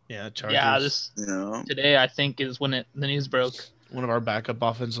 Yeah, Chargers. Yeah, this Yeah. today I think is when the news broke. One of our backup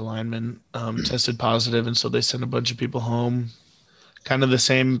offensive linemen tested positive, and so they sent a bunch of people home. kind of the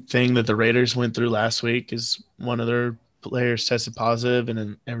same thing that the Raiders went through last week. Is one of their players tested positive, and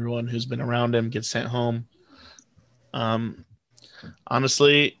then everyone who's been around him gets sent home.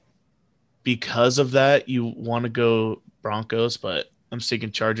 Honestly, because of that, you want to go Broncos, but I'm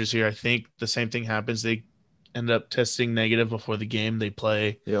sticking Chargers here. I think the same thing happens. They end up testing negative before the game they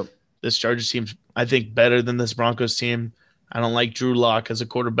play. Yep. This Chargers team's, I think, better than this Broncos team. I don't like Drew Lock as a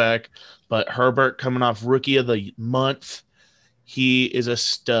quarterback, but Herbert coming off rookie of the month, he is a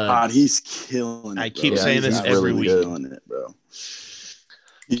stud. God, he's killing it. I keep bro. saying He's this every week. Killing it, bro.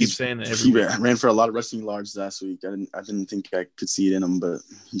 Keep saying it every He week. ran for a lot of rushing yards last week. I didn't think I could see it in him, but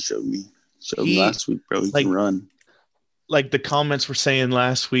he showed me. Me last week, bro. He can run. Like the comments were saying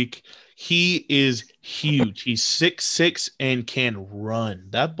last week, he is huge. He's 6'6" and can run.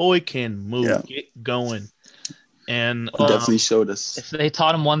 That boy can move, get going. And he definitely showed us. If they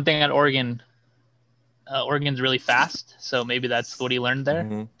taught him one thing at Oregon, Oregon's really fast. So maybe that's what he learned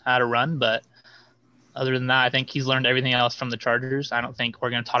there, how to run. But other than that, I think he's learned everything else from the Chargers. I don't think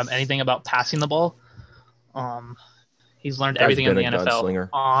Oregon taught him anything about passing the ball. He's learned everything in the NFL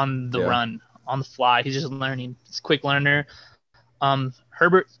on the run, on the fly. He's just learning. He's a quick learner.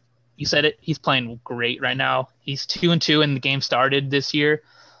 Herbert, you said it. He's playing great right now. He's 2-2 and the game started this year.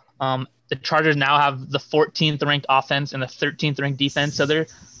 The Chargers now have the 14th ranked offense and the 13th ranked defense. So they're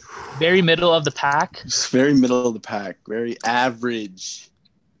very middle of the pack. It's very middle of the pack. Very average.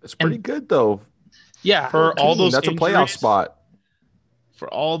 It's pretty good though. Yeah. For all those that's injuries, a playoff spot.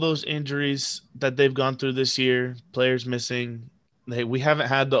 For all those injuries that they've gone through this year, players missing, we haven't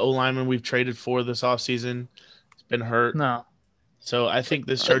had the O-lineman we've traded for this offseason. It's been hurt. No. So I think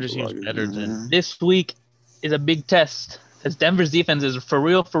this Chargers team is better than this week is a big test because Denver's defense is for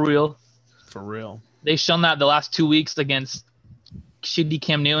real. For real. They've shown that the last 2 weeks against shitty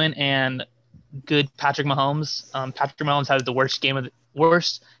Cam Newton and good Patrick Mahomes. Patrick Mahomes had the worst game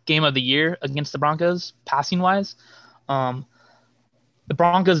of the year against the Broncos, passing wise. The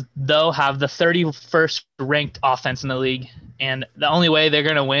Broncos, though, have the 31st ranked offense in the league, and the only way they're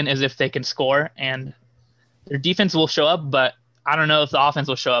going to win is if they can score, and their defense will show up, but I don't know if the offense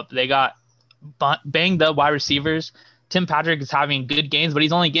will show up. They got banged up wide receivers. Tim Patrick is having good games, but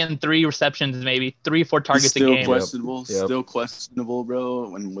he's only getting 3 receptions, maybe 3 or 4 targets a game. Still questionable,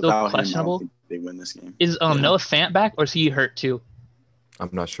 bro. And without him, I don't think they win this game. Is Noah Fant back, or is he hurt too? I'm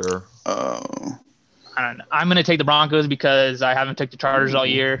not sure. I don't know. I'm going to take the Broncos because I haven't took the Chargers all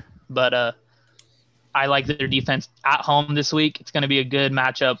year, but I like their defense at home this week. It's going to be a good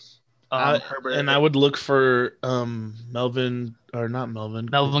matchup. I would look for Melvin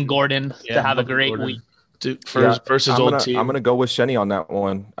Gordon to have a great week. Versus old team. I'm going to go with Shenny on that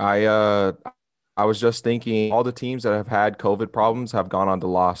one. I was just thinking all the teams that have had COVID problems have gone on to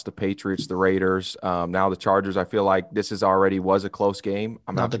loss. The Patriots, the Raiders, now the Chargers. I feel like this was a close game.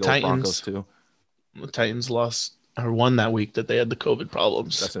 I'm going to go with Broncos too. The Titans lost or won that week that they had the COVID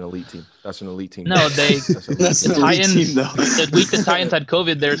problems. That's an elite team. No, the Titans. Team, the week the Titans had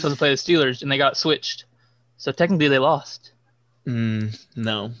COVID, they were supposed to play the Steelers, and they got switched. So technically, they lost.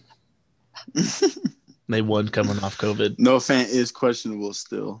 No. They won coming off COVID. Noah Fant is questionable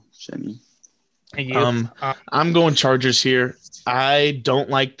still, Shenny. I'm going Chargers here. I don't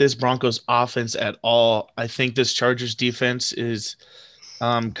like this Broncos offense at all. I think this Chargers defense is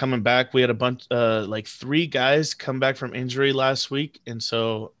coming back. We had a bunch, 3 guys come back from injury last week, and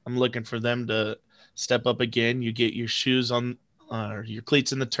so I'm looking for them to step up again. You get your shoes on, your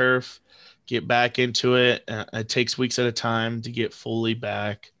cleats in the turf, get back into it. It takes weeks at a time to get fully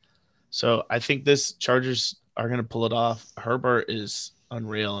back. So I think this Chargers are going to pull it off. Herbert is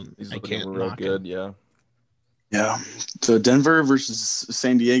unreal, and he's looking real good. Yeah. So Denver versus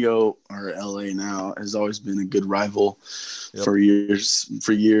San Diego, or LA now, has always been a good rival for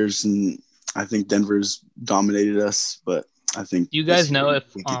years. And I think Denver's dominated us, but I think you guys know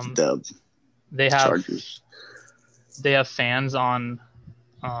if they have Chargers. They have fans on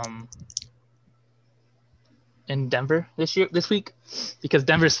in Denver this week, because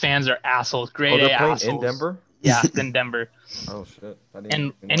Denver's fans are assholes. Grade A assholes. In Denver? Yeah, it's in Denver. Oh shit!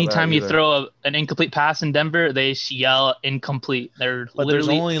 And anytime you throw an incomplete pass in Denver, they yell incomplete. But there's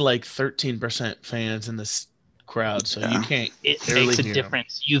only 13% fans in this crowd, so you can't. It makes a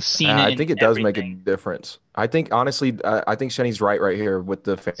difference. You've seen it. I think it does make a difference. I think honestly, I think Shenny's right here with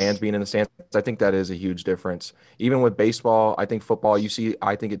the fans being in the stands. I think that is a huge difference. Even with baseball, I think football.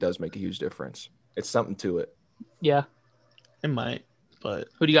 I think it does make a huge difference. It's something to it. Yeah, it might. But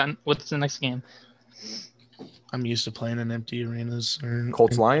who do you got? What's the next game? I'm used to playing in empty arenas or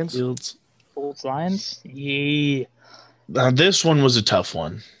Colts Lions. Colts Lions. Yeah. Now this one was a tough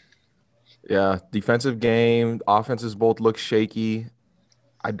one. Yeah, defensive game, offenses both look shaky.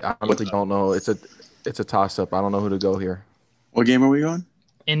 I honestly don't know. It's a toss up. I don't know who to go here. What game are we on?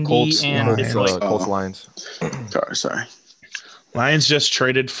 Indy Colts, and Lions. Detroit. Colts Lions. Sorry. Lions just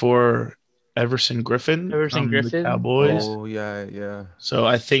traded for Everson Griffin Everson from Griffin? the Cowboys. Oh yeah. So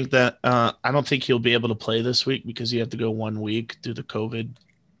I think that I don't think he'll be able to play this week because you have to go 1 week through the COVID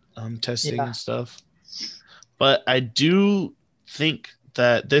testing Yeah. and stuff. But I do think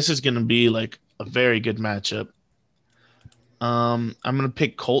that this is going to be like a very good matchup. I'm going to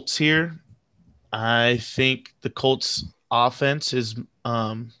pick Colts here. I think the Colts offense is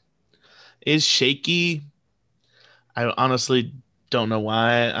shaky. I honestly don't know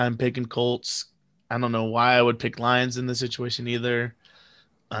why I'm picking Colts. I don't know why I would pick Lions in this situation either.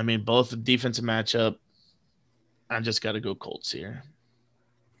 I mean, both the defensive matchup. I just got to go Colts here.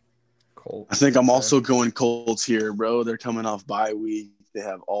 Colts. I think I'm also going Colts here, bro. They're coming off bye week. They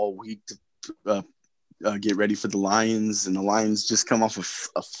have all week to get ready for the Lions, and the Lions just come off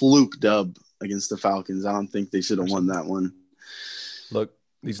a fluke dub against the Falcons. I don't think they should have won that one. Look,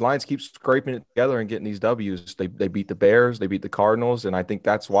 these Lions keep scraping it together and getting these W's. They beat the Bears, they beat the Cardinals, and I think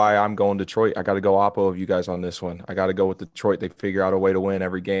that's why I'm going Detroit. I got to go oppo of you guys on this one. I got to go with Detroit. They figure out a way to win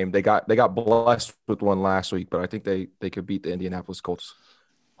every game. They got blessed with one last week, but I think they could beat the Indianapolis Colts.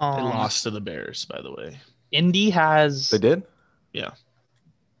 They lost to the Bears, by the way. Indy has. They did? Yeah.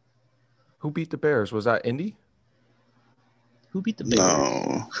 Who beat the Bears? Was that Indy? Who beat the Bears?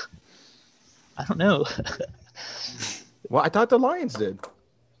 No. I don't know. Well, I thought the Lions did.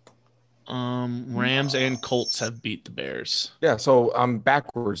 Rams and Colts have beat the Bears. Yeah, so I'm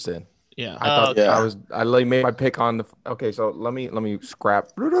backwards then. Yeah. I thought yeah. I made my pick on the. Okay, so let me scrap.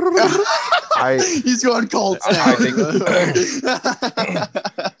 He's going Colts now.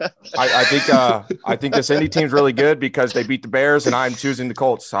 I think this Indy team's really good because they beat the Bears, and I'm choosing the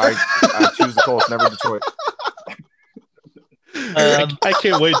Colts. I choose the Colts, never Detroit. I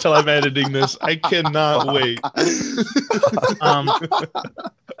can't wait till I'm editing this. I cannot wait.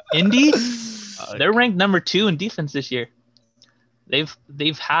 Indy, they're ranked number 2 in defense this year.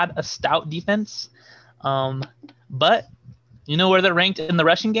 They've had a stout defense, but you know where they're ranked in the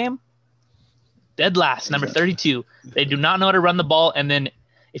rushing game? Dead last, number 32. They do not know how to run the ball, and then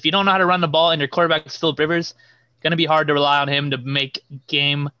if you don't know how to run the ball and your quarterback is Philip Rivers, it's going to be hard to rely on him to make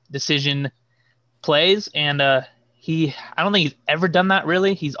game decision plays. And I don't think he's ever done that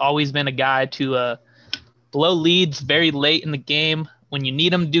really. He's always been a guy to blow leads very late in the game when you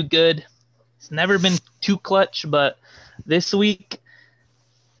need him to do good. It's never been too clutch, but this week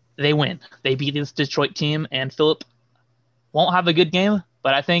they win. They beat this Detroit team, and Philip won't have a good game,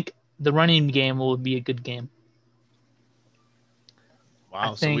 but I think the running game will be a good game.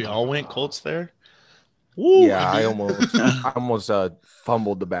 Wow, so we all went Colts there? Woo. Yeah, I almost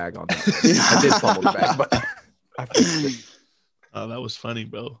fumbled the bag on that. I did fumble the bag, but I fixed it. Oh, that was funny,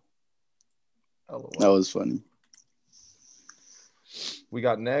 bro. That was funny. We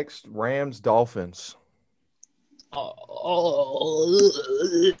got next Rams Dolphins.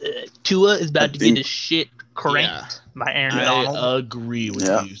 Tua is about to get his shit cranked by Aaron Donald. I agree with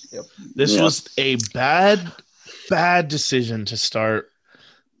you. Yep. This was a bad decision to start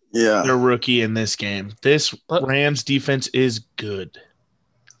their rookie in this game. This Rams defense is good.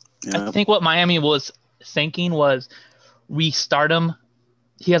 Yeah. I think what Miami was thinking was restart him.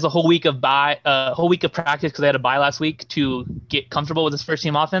 He has a whole week of practice because they had a bye last week to get comfortable with his first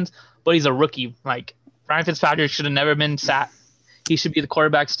team offense. But he's a rookie. Like Ryan Fitzpatrick should have never been sat. He should be the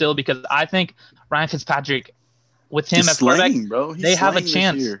quarterback still because I think Ryan Fitzpatrick, with him as quarterback, they have a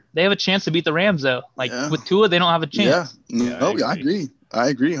chance. They have a chance to beat the Rams though. With Tua, they don't have a chance. Yeah, I agree. I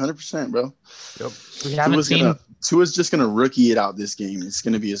agree 100%, bro. Yep. We haven't seen. Tua's just gonna rookie it out this game. It's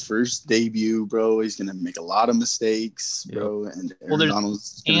gonna be his first debut, bro. He's gonna make a lot of mistakes, bro. And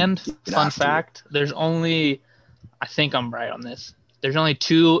Donald's fun fact: there's only, I think I'm right on this. There's only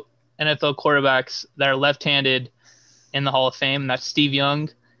 2 NFL quarterbacks that are left-handed in the Hall of Fame. That's Steve Young.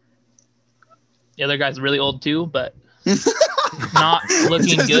 The other guy's really old too, but not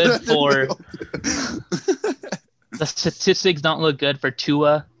looking good for. The statistics don't look good for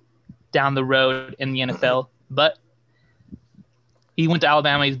Tua down the road in the NFL, but he went to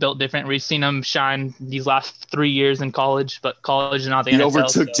Alabama. He's built different. We've seen him shine these last 3 years in college, but college is not the NFL. He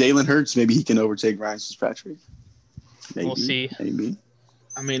overtook Jalen Hurts. Maybe he can overtake Ryan Fitzpatrick. Maybe, we'll see. Maybe.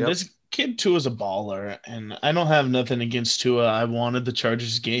 I mean, this kid Tua's a baller, and I don't have nothing against Tua. I wanted the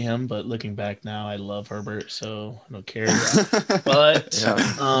Chargers to get him, but looking back now, I love Herbert, so I don't care. But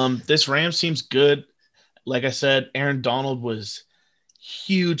this Rams team's good. Like I said, Aaron Donald was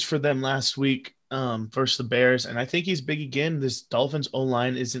huge for them last week. versus the Bears, and I think he's big again. This Dolphins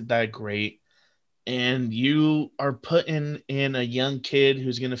O-line isn't that great. And you are putting in a young kid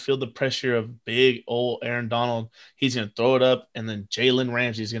who's going to feel the pressure of big old Aaron Donald. He's going to throw it up, and then Jalen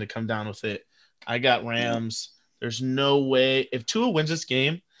Ramsey's going to come down with it. I got Rams. There's no way. If Tua wins this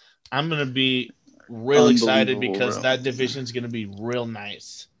game, I'm going to be real excited because bro. that division's going to be real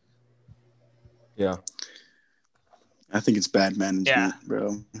nice. Yeah. I think it's bad management,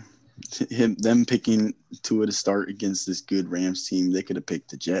 bro. Them picking Tua to start against this good Rams team, they could have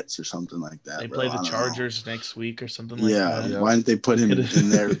picked the Jets or something like that. They bro. play the Chargers next week or something like Yeah, that. why didn't they put him in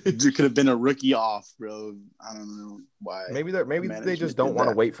there? There could have been a rookie off, bro. I don't know why. Maybe they just don't want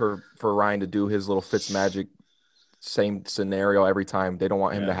to wait for Ryan to do his little Fitzmagic same scenario every time. They don't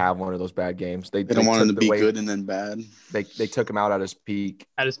want him to have one of those bad games. They don't want him to be good and then bad. They took him out at his peak.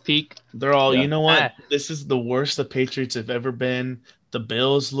 They're all, you know what? This is the worst the Patriots have ever been. The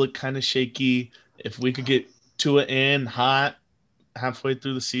Bills look kind of shaky. If we could get Tua in hot halfway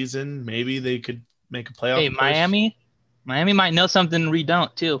through the season, maybe they could make a playoff. Hey, push. Miami might know something we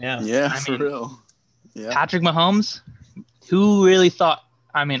don't too. Yeah, for real. Yeah. Patrick Mahomes, who really thought?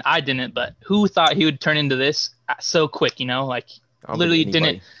 I mean, I didn't, but who thought he would turn into this so quick? You know, like literally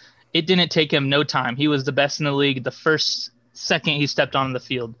didn't. It didn't take him no time. He was the best in the league the first second he stepped on the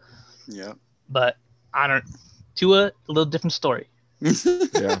field. Yeah. But Tua, a little different story.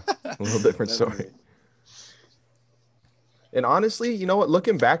 Yeah, a little different story. And honestly, you know what?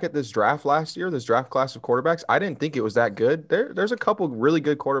 Looking back at this draft last year, this draft class of quarterbacks, I didn't think it was that good. There's a couple really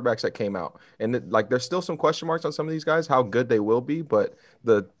good quarterbacks that came out, and there's still some question marks on some of these guys, how good they will be. But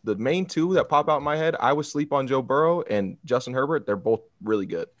the main two that pop out in my head, I would sleep on Joe Burrow and Justin Herbert. They're both really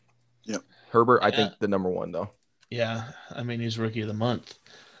good. Yep. Herbert, I think the number one though. Yeah, I mean he's rookie of the month,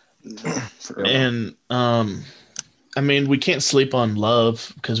 and I mean, we can't sleep on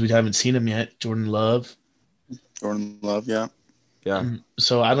Love because we haven't seen him yet. Jordan Love, yeah.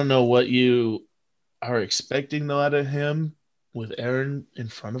 So I don't know what you are expecting though out of him with Aaron in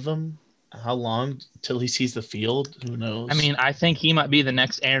front of him. How long till he sees the field? Who knows? I mean, I think he might be the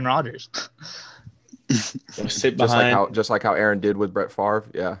next Aaron Rodgers. Sit behind, just like how Aaron did with Brett Favre.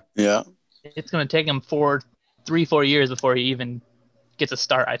 Yeah. It's going to take him 3-4 years before he even gets a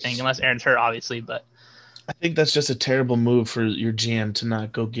start. I think, unless Aaron's hurt, obviously, but. I think that's just a terrible move for your GM to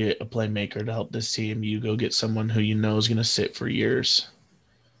not go get a playmaker to help this team. You go get someone who you know is going to sit for years.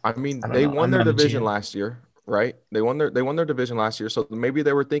 I mean, they won their division last year, right? They won their division last year, so maybe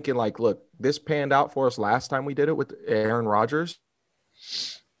they were thinking like, look, this panned out for us last time we did it with Aaron Rodgers,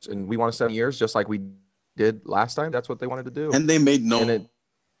 and we won 7 years just like we did last time. That's what they wanted to do, and they made more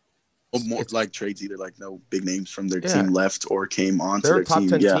like trades either. Like no big names from their team left or came on. They're their a top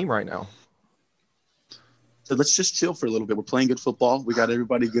 10 team right now. So let's just chill for a little bit. We're playing good football. We got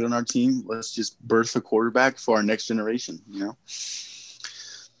everybody good on our team. Let's just birth a quarterback for our next generation. You know,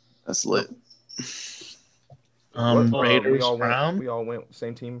 that's lit. Raiders, we all went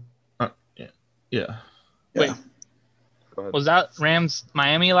same team. Yeah. Wait, was that Rams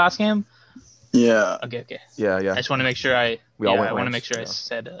Miami last game? Yeah. Okay. Yeah. I just want to make sure I Rams.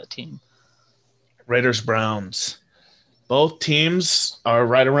 said team. Raiders, Browns. Both teams are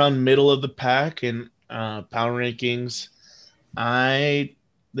right around middle of the pack in power rankings.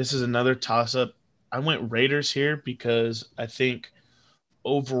 This is another toss-up. I went Raiders here because I think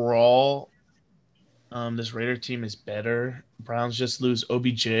overall this Raider team is better. Browns just lose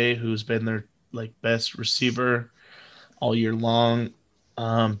OBJ, who's been their best receiver all year long.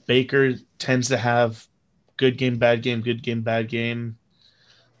 Baker tends to have good game, bad game, good game, bad game.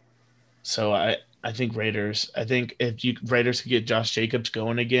 So I think Raiders. I think if Raiders could get Josh Jacobs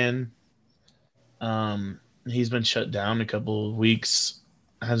going again, he's been shut down a couple of weeks.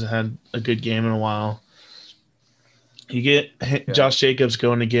 Hasn't had a good game in a while. You get Josh Jacobs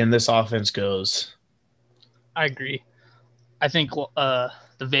going again, this offense goes. I agree. I think the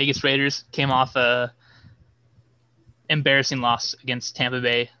Vegas Raiders came off a embarrassing loss against Tampa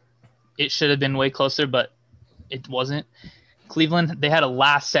Bay. It should have been way closer, but it wasn't. Cleveland, they had a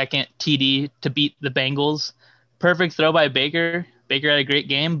last-second TD to beat the Bengals. Perfect throw by Baker. Baker had a great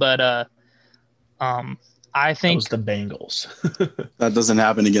game, but I think that was the Bengals. That doesn't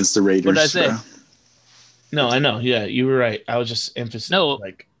happen against the Raiders. What did I say? No, I know. Yeah, you were right. I was just emphasizing. No,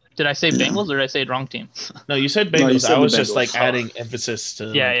 did I say Bengals or did I say wrong team? No, you said Bengals. No, you said I was Bengals. just adding emphasis to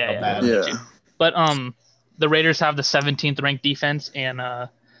how bad. Yeah. But the Raiders have the 17th ranked defense, and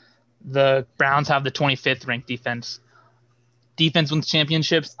the Browns have the 25th ranked defense. Defense wins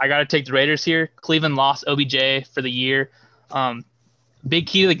championships. I got to take the Raiders here. Cleveland lost OBJ for the year. Big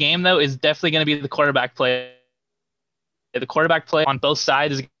key to the game, though, is definitely going to be the quarterback play. The quarterback play on both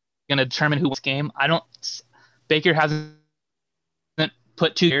sides is going going to determine who wins game. Baker hasn't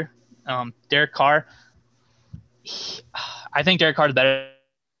put two here. Derek Carr, I think Derek Carr is better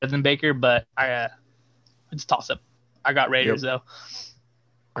than Baker, but it's a toss-up. I got Raiders, though.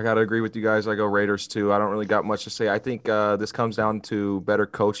 I got to agree with you guys. I go Raiders, too. I don't really got much to say. I think this comes down to better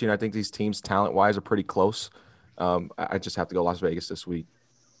coaching. I think these teams, talent-wise, are pretty close. I just have to go Las Vegas this week.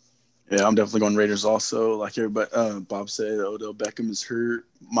 Yeah, I'm definitely going Raiders also. Like everybody, Bob said, Odell Beckham is hurt.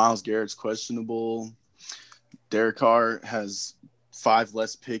 Myles Garrett's questionable. Derek Carr has 5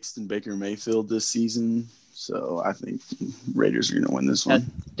 less picks than Baker Mayfield this season. So I think Raiders are going to win this one.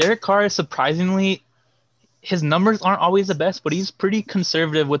 Derek Carr is surprisingly, his numbers aren't always the best, but he's pretty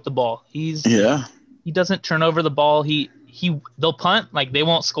conservative with the ball. He doesn't turn over the ball. They'll punt, like they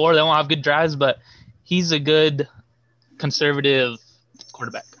won't score, they won't have good drives, but he's a good conservative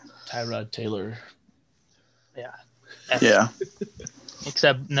quarterback. Tyrod Taylor. Yeah. Yeah.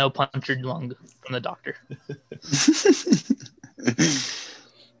 Except no punctured lung from the doctor.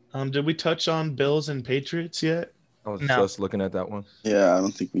 Did we touch on Bills and Patriots yet? I was just looking at that one. Yeah, I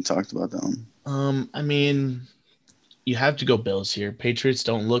don't think we talked about that one. I mean, you have to go Bills here. Patriots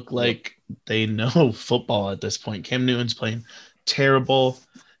don't look like they know football at this point. Cam Newton's playing terrible.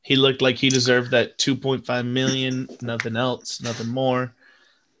 He looked like he deserved that $2.5 million, nothing else, nothing more.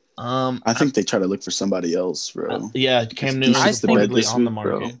 I think they try to look for somebody else, bro. Yeah, Cam Newton's probably on the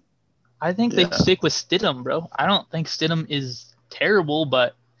market. Bro. I think they stick with Stidham, bro. I don't think Stidham is terrible,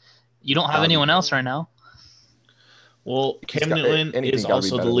 but you don't have anyone else right now. Well, Cam Newton is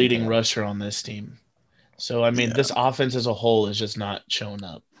also the leading rusher on this team. So, I mean, this offense as a whole is just not showing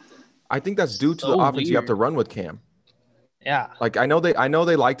up. I think that's due to the offense you have to run with Cam. Yeah. Like I know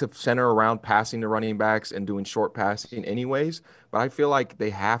they like to center around passing the running backs and doing short passing anyways, but I feel like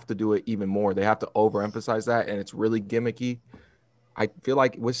they have to do it even more. They have to overemphasize that, and it's really gimmicky. I feel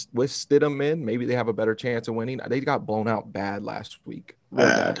like with Stidham in, maybe they have a better chance of winning. They got blown out bad last week.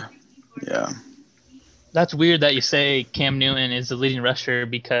 Bad. Yeah. That's weird that you say Cam Newton is the leading rusher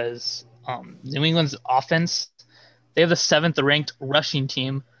because New England's offense, they have the 7th ranked rushing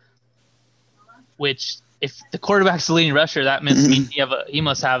team, which if the quarterback's the leading rusher, that means he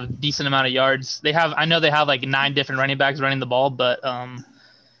must have a decent amount of yards. I know they have like 9 different running backs running the ball, but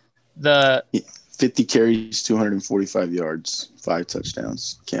the 50 carries, 245 yards, 5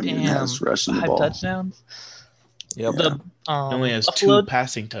 touchdowns. Cam Newton has rushing the ball. 5 touchdowns. Yep. He only has Buffalo, 2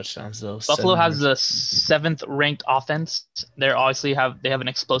 passing touchdowns though. Buffalo has the 7th ranked offense. They have an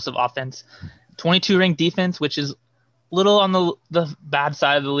explosive offense. 22 ranked defense, which is a little on the bad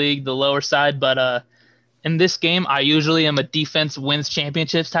side of the league, the lower side, but in this game, I usually am a defense wins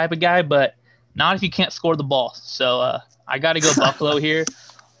championships type of guy, but not if you can't score the ball. So I got to go Buffalo here.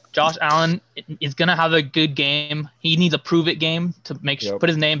 Josh Allen is going to have a good game. He needs a prove-it game to put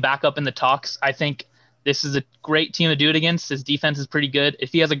his name back up in the talks. I think this is a great team to do it against. His defense is pretty good.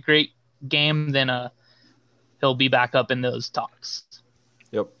 If he has a great game, then he'll be back up in those talks.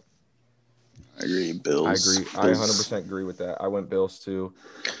 Yep. I agree. Bills. I agree. I 100% agree with that. I went Bills too.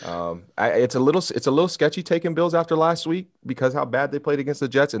 It's a little sketchy taking Bills after last week because how bad they played against the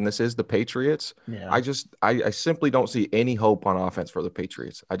Jets, and this is the Patriots. Yeah. I simply don't see any hope on offense for the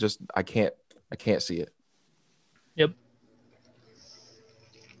Patriots. I can't see it. Yep.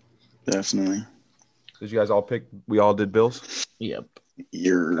 Definitely. Did you guys all pick? We all did Bills? Yep.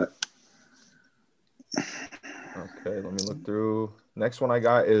 Okay, let me look through. Next one I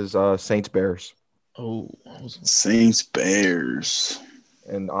got is Saints Bears. Oh, Saints Bears.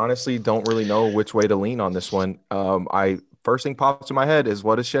 And honestly, don't really know which way to lean on this one. First thing pops in my head is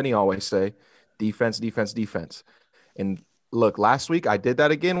what does Shenny always say? Defense, defense, defense. And look, last week I did that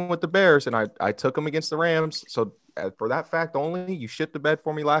again with the Bears, and I took them against the Rams. So for that fact only, you shit the bed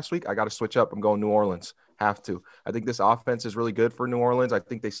for me last week. I got to switch up. I'm going New Orleans. Have to. I think this offense is really good for New Orleans. I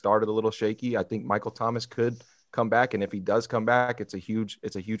think they started a little shaky. I think Michael Thomas could come back, and if he does come back, it's a huge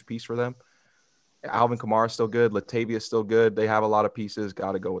piece for them. Alvin Kamara is still good. Latavius is still good. They have a lot of pieces.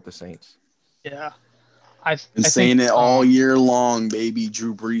 Got to go with the Saints. Yeah. I've been saying it all year long, baby.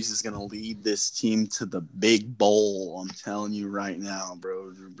 Drew Brees is going to lead this team to the big bowl. I'm telling you right now,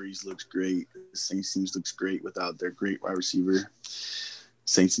 bro. Drew Brees looks great. The Saints team looks great without their great wide receiver.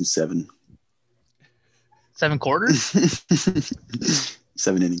 Saints in 7. 7 quarters?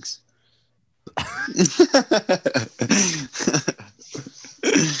 7 innings.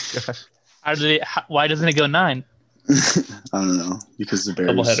 Why doesn't it go 9? I don't know, because the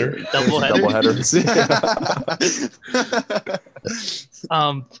Bears Doubleheader.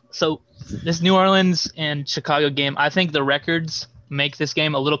 So this New Orleans and Chicago game, I think the records make this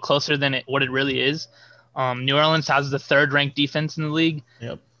game a little closer than what it really is. New Orleans has the 3rd ranked defense in the league.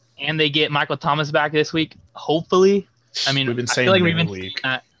 Yep. and they get Michael Thomas back this week. Hopefully, I mean, We've been I saying feel like it we've every been week.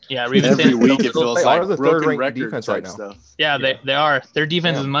 yeah, we've been Every saying week it feels They like are the broken third-ranked record defense type right now. stuff. Yeah, they are. Their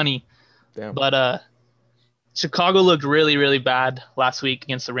defense is Damn. money. Damn. But Chicago looked really, really bad last week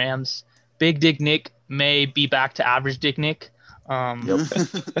against the Rams. Big Dick Nick may be back to average Dick Nick.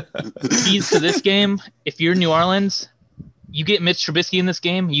 Keys to this game, if you're New Orleans, you get Mitch Trubisky in this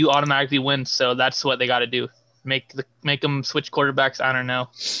game, you automatically win. So that's what they got to do. Make them switch quarterbacks. I don't know.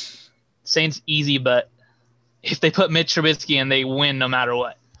 Saints easy, but if they put Mitch Trubisky in, they win no matter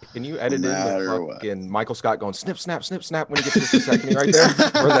what. Can you edit in matter the what. fucking Michael Scott going snip, snap when he gets to the second right there?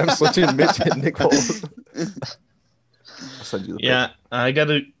 For them switching Mitch and Nick Foles. I'll send you the Yeah, I got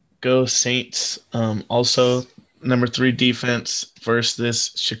to go Saints. Also, number 3 defense versus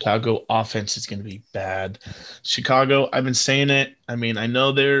this Chicago offense is going to be bad. Chicago, I've been saying it. I mean, I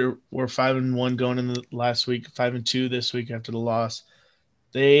know we're 5-1 going in the last week, 5-2 this week after the loss.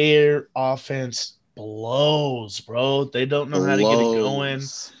 Their offense blows, bro. They don't know how to get it going.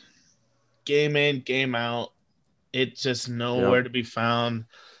 Game in, game out. It's just nowhere to be found.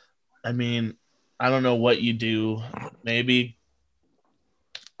 I mean, I don't know what you do. Maybe,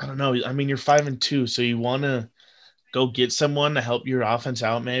 I don't know. I mean, you're 5-2, so you want to go get someone to help your offense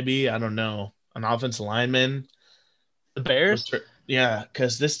out, maybe. I don't know. An offensive lineman. The Bears? Yeah,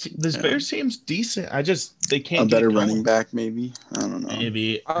 because this Bears team's decent. They can't a get better it going. running back, maybe. I don't know.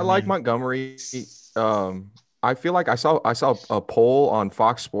 Maybe. I like Montgomery. I feel like I saw a poll on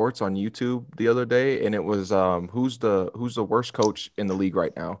Fox Sports on YouTube the other day, and it was who's the worst coach in the league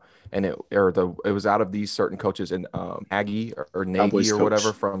right now, and it was out of these certain coaches, and Nagy or Nagy Cowboys or coach.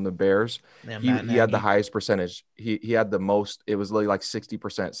 whatever from the Bears. Yeah, He had the highest percentage. He had the most. It was like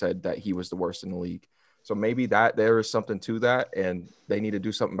 60% said that he was the worst in the league. So maybe that there is something to that, and they need to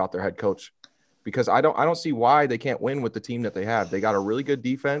do something about their head coach, because I don't see why they can't win with the team that they have. They got a really good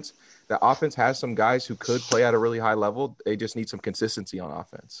defense. The offense has some guys who could play at a really high level. They just need some consistency on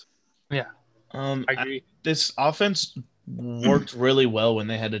offense. Yeah. I agree. This offense worked really well when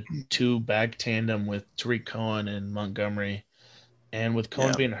they had a 2-back tandem with Tariq Cohen and Montgomery. And with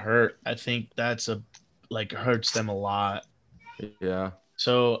Cohen being hurt, I think that's hurts them a lot. Yeah.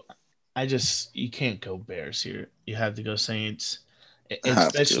 So you can't go Bears here. You have to go Saints.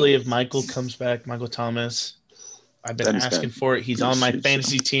 Especially if Michael comes back, Michael Thomas. I've been asking for it. He's on my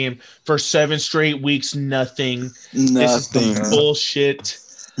fantasy team for 7 straight weeks. Nothing. This is some bullshit.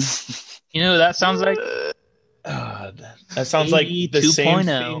 That sounds like that sounds like the same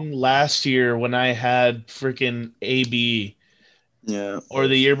thing last year when I had freaking AB. Yeah. Or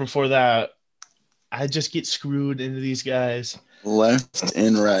the year before that. I just get screwed into these guys. Left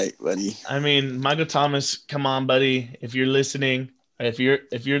and right, buddy. I mean, Michael Thomas, come on, buddy. If you're listening, if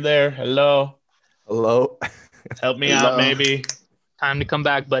you're there, hello. Help me out, maybe. Time to come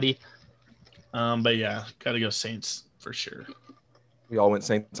back, buddy. But yeah, gotta go Saints for sure. We all went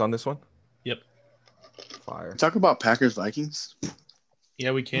Saints on this one? Yep. Fire. Talk about Packers Vikings.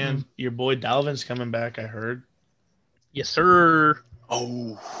 Yeah, we can. Mm-hmm. Your boy Dalvin's coming back, I heard. Yes, sir.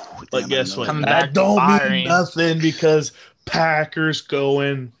 Oh, but guess what? Coming that back don't firing. mean nothing, because Packers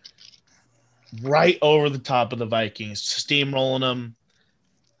going right over the top of the Vikings, steamrolling them.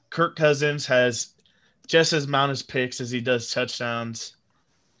 Kirk Cousins has just as amount of picks as he does touchdowns.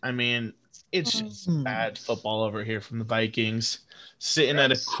 I mean, it's just bad football over here from the Vikings, sitting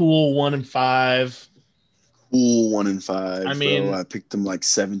at a cool 1-5. Cool 1-5. I mean, bro. I picked them like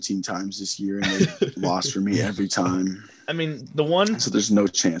 17 times this year, and they lost for me every time. I mean, so there's no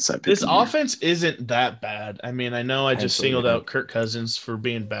chance I picked this them offense isn't that bad. I mean, I know I just singled out Kirk Cousins for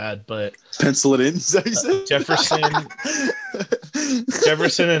being bad, but pencil it in. Is that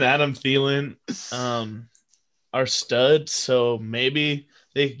Jefferson and Adam Thielen are studs, so maybe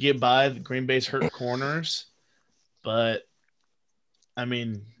they could get by the Green Bay's hurt corners. But I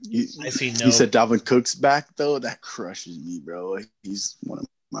mean, I see no. You said Dalvin Cook's back though. That crushes me, bro. He's one of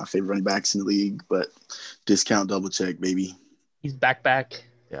my favorite running backs in the league, but discount double check, baby. He's back.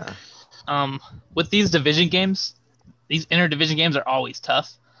 Yeah. With these division games, these interdivision games are always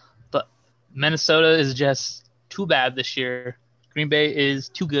tough, but Minnesota is just too bad this year. Green Bay is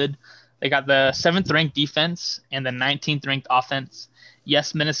too good. They got the 7th ranked defense and the 19th ranked offense.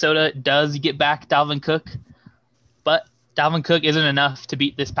 Yes, Minnesota does get back Dalvin Cook, but Dalvin Cook isn't enough to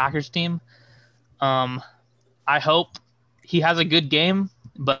beat this Packers team. I hope he has a good game,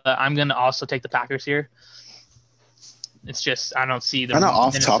 but I'm going to also take the Packers here. It's just I don't see the kind of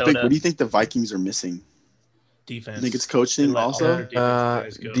off Minnesota. topic. What do you think the Vikings are missing? defense. I think it's They coaching let all also. their defense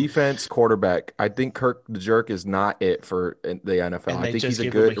guys go. Defense, quarterback. I think Kirk the Jerk is not it for the NFL. And I they think just he's a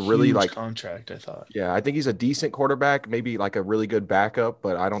gave good, him a really huge like. contract, I thought. Yeah, I think he's a decent quarterback, maybe like a really good backup,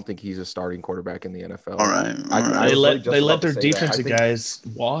 but I don't think he's a starting quarterback in the NFL. All right. I They was really let just they about let to their say that. I defensive think- guys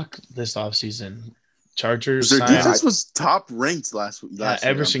walk this offseason. Chargers Their signed defense was top ranked last year.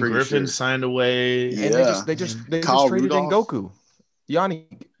 Everson I'm pretty Griffin sure. signed away. Yeah. And they just Kyle traded Rudolph. N'Goku. Yanni,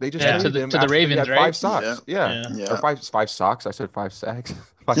 they just Yeah, traded to him the after he Ravens, had right? 5 socks. Yeah. Or five socks. I said 5 sacks.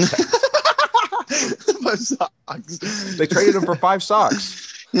 5 sacks. 5 socks. They traded him for 5 socks.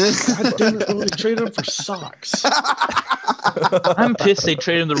 God damn it, bro, they traded him for socks. I'm pissed they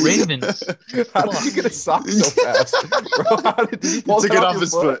traded him the Ravens. How did you get a sock so fast? Bro, how did you pull Took it off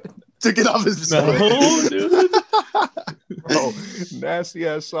his foot. Took it off his foot. No, dude. Bro, nasty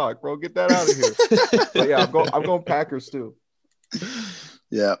ass sock, bro. Get that out of here. But yeah, I'm going Packers too.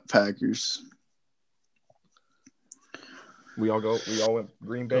 Yeah, Packers. We all went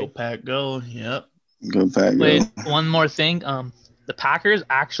Green Go Bay. Pack, go. Yep. Go Packers. Wait, one more thing. The Packers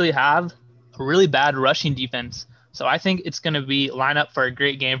actually have a really bad rushing defense, so I think it's going to be line up for a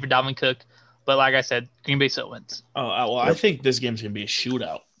great game for Dalvin Cook. But like I said, Green Bay still wins. Oh, well, I think this game's going to be a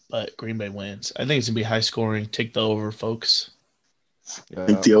shootout, but Green Bay wins. I think it's going to be high scoring. Take the over, folks. Yeah,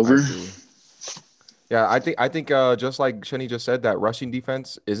 Think the over? I agree. Yeah, I think just like Shenny just said, that rushing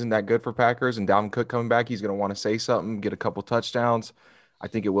defense isn't that good for Packers, and Dalvin Cook coming back, he's going to want to say something, get a couple touchdowns. I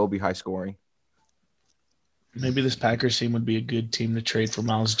think it will be high scoring. Maybe this Packers team would be a good team to trade for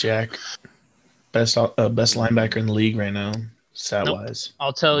Miles Jack. Best linebacker in the league right now, stat-wise.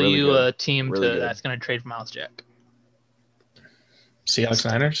 I'll tell Really you good. a team Really good. that's going to trade for Miles Jack. Seahawks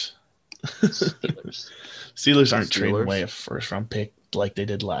Niners? Steelers. Steelers aren't trading Steelers. away a first-round pick like they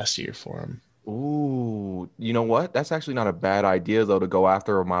did last year for him. Ooh, you know what? That's actually not a bad idea, though, to go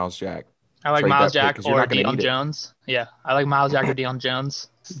after a Miles Jack. I like Trade Miles that pick, Jack 'cause you're or not gonna Deion need it. Jones. Yeah, I like Miles Jack or Deion Jones.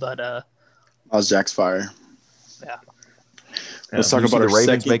 But Miles Jack's fire. Yeah. Let's Do talk you see about the our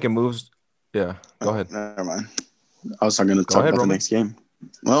Ravens second. making moves. Yeah, go ahead. Never mind. I was going to talk ahead, about Roman. the next game.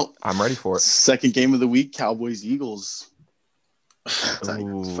 Well, I'm ready for it. second game of the week, Cowboys Eagles. It's like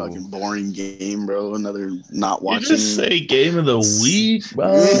Ooh. fucking boring game, bro. Another not You watching. just say game of the week,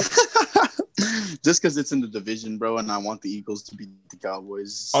 bro. Just because it's in the division, bro, and I want the Eagles to beat the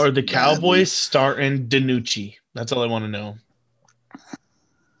Cowboys. Are the badly. Cowboys starting Danucci? That's all I want to know.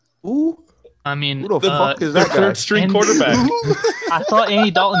 Ooh, I mean, who the fuck is Their that guy? third string And- quarterback. I thought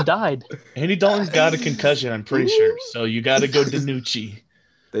Andy Dalton died. Andy Dalton's got a concussion, I'm pretty sure. So you got to go Danucci.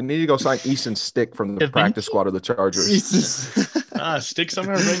 They need to go sign Easton Stick from the Da practice Vinci? squad of the Chargers. Jesus. Sticks on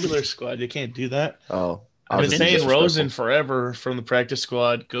our regular squad. You can't do that. Oh, I've I been was saying disrespectful. Rosen forever from the practice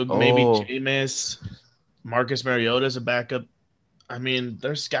squad. Go maybe Oh. Jameis, Marcus Mariota as a backup. I mean,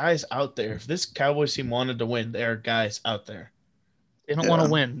 there's guys out there. If this Cowboys team wanted to win, there are guys out there. They don't want Yeah.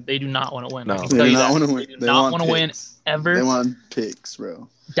 to win. They do not want to win. No. I can They tell do you not that. want to win. They do They not want want to win picks. ever. They want picks, bro.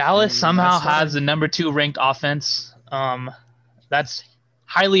 Dallas somehow that's not- has the number 2 ranked offense. That's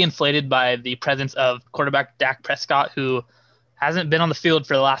highly inflated by the presence of quarterback Dak Prescott, who hasn't been on the field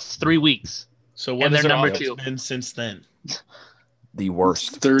for the last 3 weeks. So what And has they're their number offense 2. been since then? The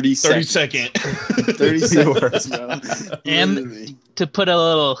worst. 30 30 seconds. second. 30 Yours. seconds, bro. And- Literally. To put a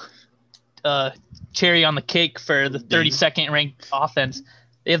little cherry on the cake for the 32nd ranked offense,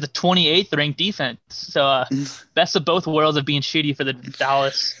 they have the 28th ranked defense. So best of both worlds of being shitty for the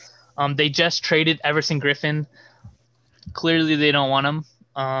Dallas. They just traded Everson Griffin. Clearly they don't want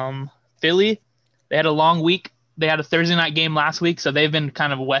him. Philly, they had a long week. They had a Thursday night game last week, so they've been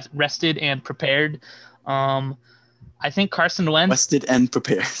kind of rested and prepared. I think Carson Wentz Rested and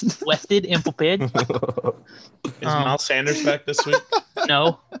prepared. rested and prepared. Is Miles Sanders back this week?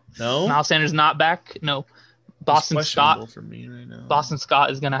 No, No. Miles Sanders not back. No, He's Boston questionable Scott. for me right now. Boston Scott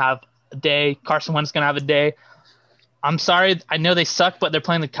is going to have a day. Carson Wentz is going to have a day. I'm sorry. I know they suck, but they're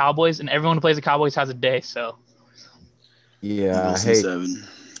playing the Cowboys, and everyone who plays the Cowboys has a day. So Yeah. Wilson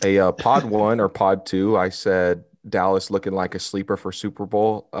Hey, 7. pod 1 or pod 2, I said Dallas looking like a sleeper for Super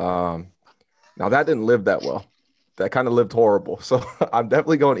Bowl. Now that didn't live that well. That kind of lived horrible. So I'm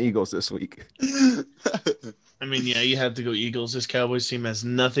definitely going Eagles this week. I mean, yeah, you have to go Eagles. This Cowboys team has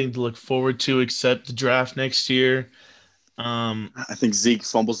nothing to look forward to except the draft next year. I think Zeke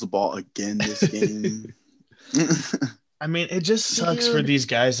fumbles the ball again this game. I mean, it just sucks for these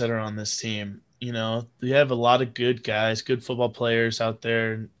guys that are on this team. You know, you have a lot of good guys, good football players out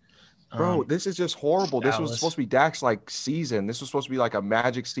there. Bro, this is just horrible. This was Dallas. supposed to be Dak's like season. This was supposed to be like a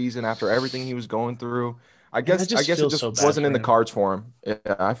magic season after everything he was going through. I guess just it feel just so bad wasn't for in the him. cards for him. Yeah,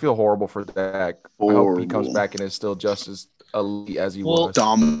 I feel horrible for Dak. I hope he comes Horrible. back and is still just as elite as he Well, was.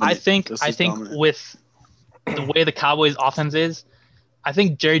 Dominant. I think Just as dominant. with the way the Cowboys offense is, I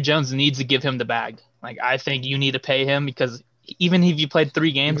think Jerry Jones needs to give him the bag. Like, I think you need to pay him because even if you played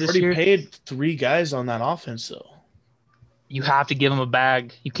 3 games You've this already year, paid 3 guys on that offense, though. you have to give him a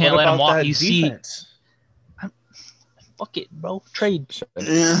bag. You can't What let him about walk. that You defense? fuck it, bro. Trade.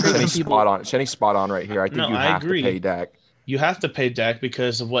 Yeah. Shenny's people. spot on. Shenny's spot on right here. I think No, you I have agree. to pay Dak. You have to pay Dak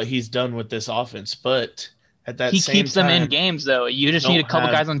because of what he's done with this offense, but at that He same keeps them in time, games, though. You just don't need a couple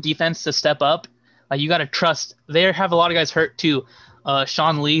have- guys on defense to step up. Like, you got to trust. They have a lot of guys hurt, too.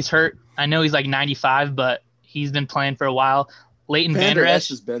 Sean Lee's hurt. I know he's like 95, but he's been playing for a while. Leighton Van Vander Der Esch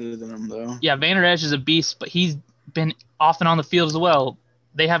Esch. is better than him, though. Yeah, Vander Esch is a beast, but he's been off and on the field as well.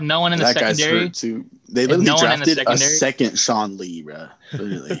 They have no one in the That guy's secondary. hurt, too. They There's literally no one in the drafted a secondary. second Sean Lee, bro.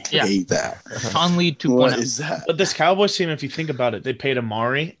 Literally. Yeah. Hate that. Sean Lee 2.0. What is that? But this Cowboys team, if you think about it, they paid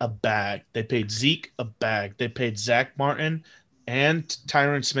Amari a bag. They paid Zeke a bag. They paid Zach Martin and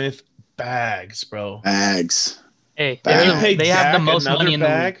Tyron Smith bags, bro. Bags. Hey, Bag. You You pay they have the Dak most another money in the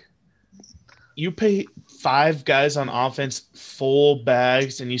league. bag. You pay 5 guys on offense full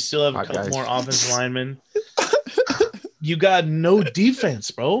bags, and you still have a 5 couple guys. more offensive linemen. You got no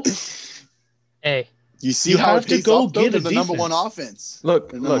defense, bro. Hey, You see You how have it to pays go off, though? get a They're the number one defense. offense. Look.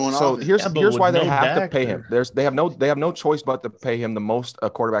 They're number one So offense. here's Yeah, but here's with why they no have to Dak pay him. there. They have no choice but to pay him the most a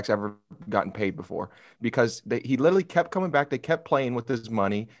quarterback's ever gotten paid before because he literally kept coming back. They kept playing with his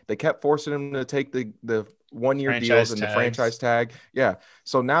money. They kept forcing him to take the 1-year Franchise deals and the tags. franchise tag. Yeah.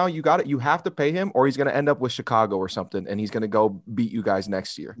 So now you got it. You have to pay him, or he's going to end up with Chicago or something, and he's going to go beat you guys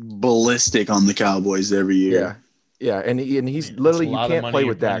next year. Ballistic on the Cowboys every year. Yeah. Yeah, and he's That's literally a you lot of can't money play you're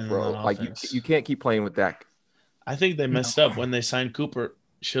with Dak, spending on bro. that Like offense. you can't keep playing with Dak. I think they messed up when they signed Cooper.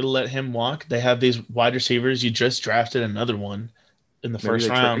 Should have let him walk. They have these wide receivers. You just drafted another one in the Maybe first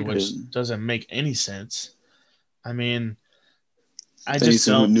they round, traded which him. doesn't make any sense. I mean, I They need just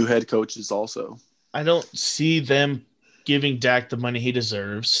some don't. new head coaches also. I don't see them giving Dak the money he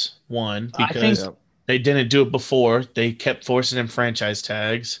deserves. One, I because think- Yep. they didn't do it before. They kept forcing him franchise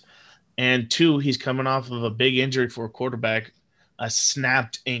tags. And 2, he's coming off of a big injury for a quarterback, a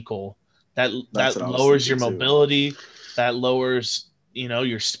snapped ankle. That That's what I was lowers your thinking, too. mobility. That lowers,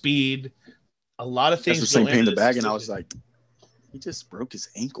 your speed. A lot of That's things what saying go paying into the this bag, and I was decision. like, he just broke his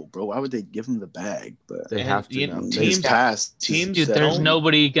ankle, bro. Why would they give him the bag? But They And have to you- now. his teams- past, teams dude, that there's don't-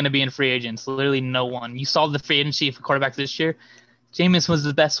 nobody going to be in free agents. Literally no one. You saw the free agency for quarterbacks this year. Jameis was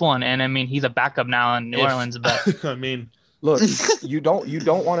the best one, and I mean he's a backup now in New If- Orleans. But I mean, Look, you don't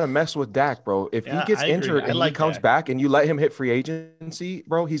want to mess with Dak, bro. If Yeah, he gets I agree. injured I and like he comes Dak. back and you let him hit free agency,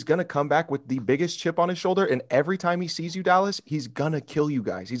 bro, he's gonna come back with the biggest chip on his shoulder. And every time he sees you, Dallas, he's gonna kill you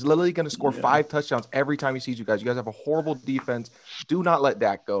guys. He's literally gonna score 5 touchdowns every time he sees you guys. You guys have a horrible defense. Do not let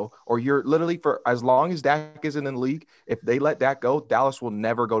Dak go, or you're literally for as long as Dak isn't in the league. If they let Dak go, Dallas will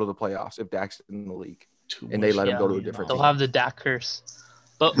never go to the playoffs if Dak's in the league. too And they much let him go to a money different and they'll all. have the Dak curse.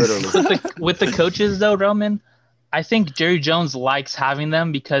 But Literally. with the coaches though, Roman, I think Jerry Jones likes having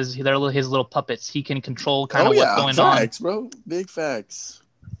them because they're his little puppets. He can control kind of what's going on. facts, bro. Big facts.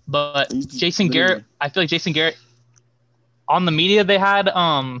 But He's Jason literally- Garrett, I feel like Jason Garrett on the media they had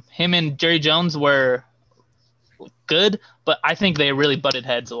him and Jerry Jones were good, but I think they really butted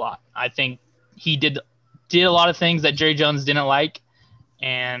heads a lot. I think he did a lot of things that Jerry Jones didn't like,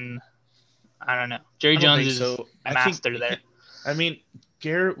 and I don't know. Jerry I don't Jones think is so. a I think- master there. I mean,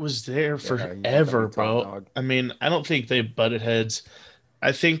 Garrett was there he's forever, definitely top bro. dog. I mean, I don't think they butted heads.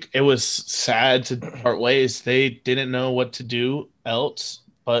 I think it was sad to part ways. They didn't know what to do else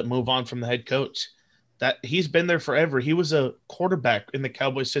but move on from the head coach. That he's been there forever. He was a quarterback in the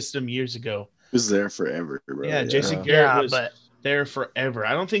Cowboys system years ago. He was there forever, bro. Yeah, Jason Yeah. Garrett Yeah, was but there forever.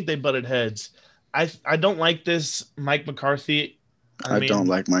 I don't think they butted heads. I don't like this Mike McCarthy. I mean, don't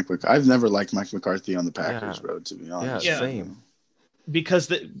like Mike McCarthy. I've never liked Mike McCarthy on the Packers, Yeah. bro, to be honest. Yeah. Same.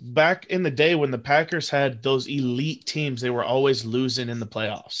 because back in the day when the Packers had those elite teams, they were always losing in the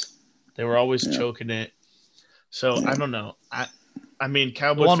playoffs. They were always Yeah. choking it. So Yeah. I don't know. I mean, they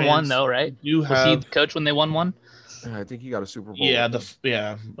Cowboys won fans one though, right? do Was he have the coach when they won one? Yeah, I think he got a Super Bowl. yeah with the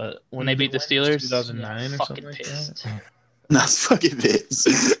them. but When they beat the Steelers? 2009 Yeah, or fucking something like pissed. that. That's fucking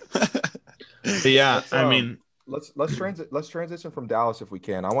this. But yeah, Let's, I mean, let's transition from Dallas if we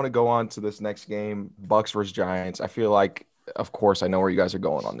can. I want to go on to this next game, Bucks versus Giants. I feel like, of course, I know where you guys are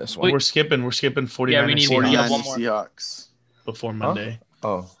going on this one. we're skipping 49ers Yeah, we need- we Seahawks have one more. Seahawks. before Monday.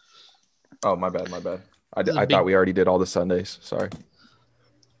 Oh, my bad. I This is a thought big- we already did all the Sundays. Sorry.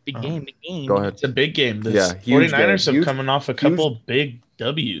 Big game, big game. Go ahead. It's a big game. The Yeah, huge 49ers game. have coming off a couple big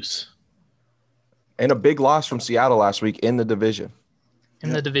W's. And a big loss from Seattle last week in the division. In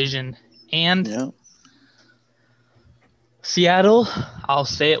the division. And Yeah. Seattle, I'll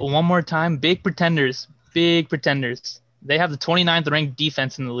say it one more time, big pretenders. big pretenders. They have the 29th ranked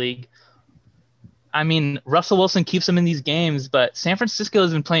defense in the league. I mean, Russell Wilson keeps them in these games, but San Francisco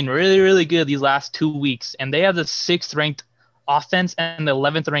has been playing really, really good these last 2 weeks, and they have the 6th ranked offense and the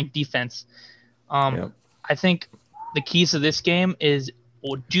 11th ranked defense. I think the keys to this game is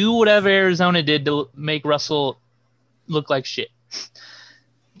do whatever Arizona did to make Russell look like shit.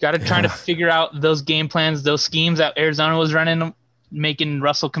 Got to try to figure out those game plans, those schemes that Arizona was running, making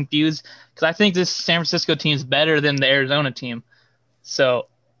Russell confused. Because I think this San Francisco team is better than the Arizona team. So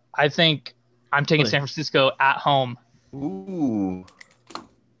I think I'm taking San Francisco at home. Ooh.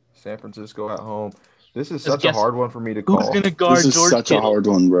 San Francisco at home. This is such a hard one for me to call. Who's going to guard George Kittle? This is such a hard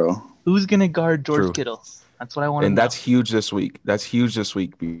one, bro. Who's going to guard George Kittle? That's what I want to know. And that's huge this week. That's huge this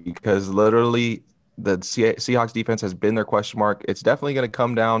week because literally the Seahawks defense has been their question mark. It's definitely going to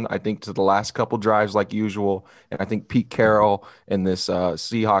come down, I think, to the last couple drives like usual. And I think Pete Carroll and this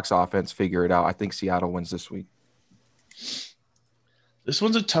Seahawks offense figure it out. I think Seattle wins this week. This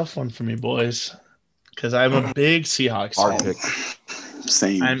one's a tough one for me, boys, because I'm a big Seahawks fan.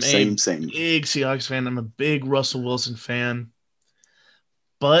 Same. Big Seahawks fan. I'm a big Russell Wilson fan.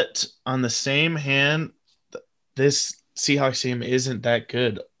 But on the same hand, this Seahawks team isn't that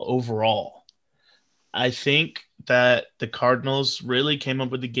good overall. I think that the Cardinals really came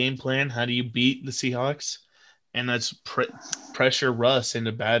up with the game plan. How do you beat the Seahawks? And that's pressure Russ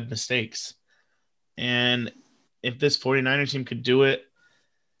into bad mistakes. And if this 49ers team could do it,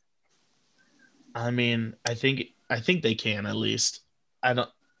 I mean, I think they can at least. I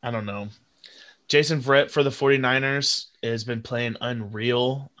don't know. Jason Verrett for the 49ers has been playing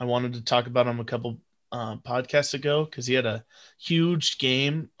unreal. I wanted to talk about him a couple podcasts ago because he had a huge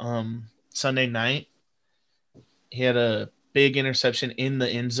game Sunday night. He had a big interception in the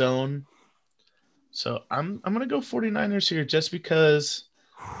end zone. So I'm going to go 49ers here just because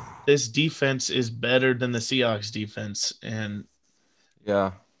this defense is better than the Seahawks defense. And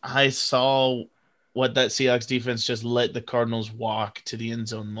I saw what that Seahawks defense just let the Cardinals walk to the end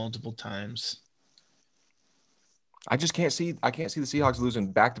zone multiple times. I can't see the Seahawks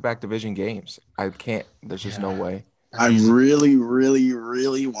losing back-to-back division games. I can't. There's just no way. I really, really,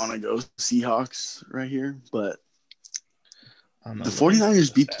 really want to go Seahawks right here, but the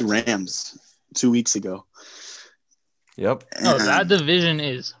 49ers beat the Rams 2 weeks ago. Yep. No, that division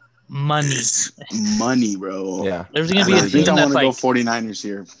is money. It's money, bro. Yeah. There's going to be a team that's like – go 49ers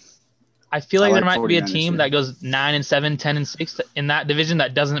here. I feel like there might be a team that goes 9-7, 10-6 in that division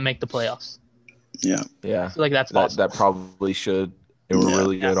that doesn't make the playoffs. Yeah. Yeah. I feel like that's possible. That probably should. They were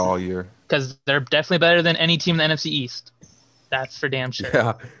really good all year. Because they're definitely better than any team in the NFC East. That's for damn sure.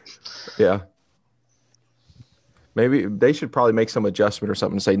 Yeah. Yeah. Maybe they should probably make some adjustment or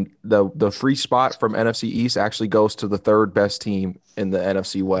something to say the free spot from NFC East actually goes to the third best team in the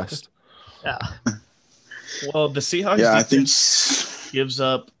NFC West. Yeah. Well, the Seahawks defense gives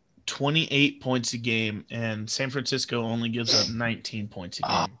up 28 points a game, and San Francisco only gives up 19 points a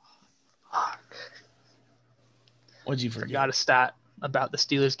game. What'd you forget? I got a stat about the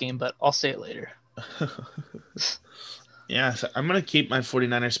Steelers game, but I'll say it later. Yeah, so I'm going to keep my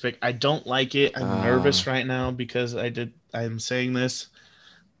 49ers pick. I don't like it. I'm nervous right now because I'm saying this,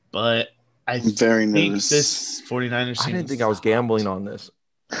 but I'm very think nervous. This 49ers team I didn't think I was gambling on this.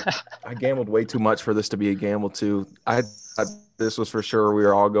 I gambled way too much for this to be a gamble, too. I thought this was for sure. We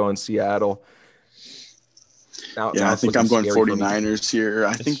were all going Seattle. Now I think I'm going 49ers here.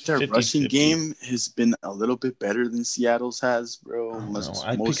 I think their 50-50. rushing game has been a little bit better than Seattle's has, bro.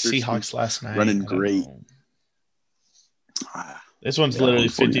 I picked Seahawks last night. Running great. This one's literally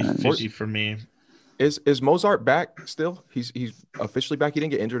 50-50 for me. Is Mozart back still? He's officially back. He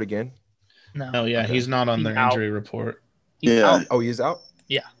didn't get injured again? No. Oh, yeah. Okay. He's not on their injury report. He's out. Oh, he is out?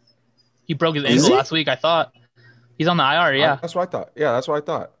 Yeah. He broke his ankle last week, I thought. He's on the IR, yeah. That's what I thought. Yeah, that's what I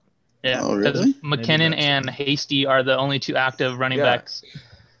thought. Yeah, oh, really? McKinnon and Hasty are the only two active running backs.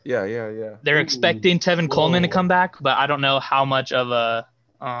 Yeah. They're expecting Tevin Coleman to come back, but I don't know how much of a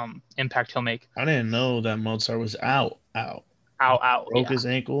impact he'll make. I didn't know that Mozart was out. Broke his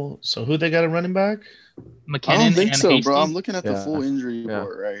ankle. So who they got a running back? McKinnon I don't think and so, Hasty. bro. I'm looking at the full injury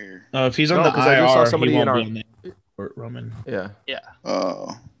report right here. If he's on the IR, I just saw somebody he won't in our be on the report, Roman. Yeah.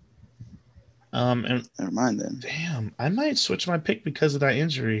 Oh. And never mind then. Damn, I might switch my pick because of that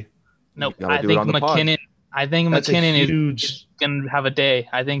injury. Nope. I think McKinnon is gonna have a day.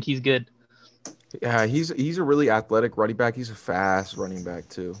 I think he's good. Yeah, he's a really athletic running back. He's a fast running back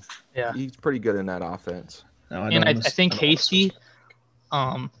too. Yeah, he's pretty good in that offense. No, I think Hasty,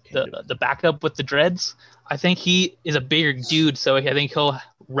 the backup with the dreads, I think he is a bigger dude, so I think he'll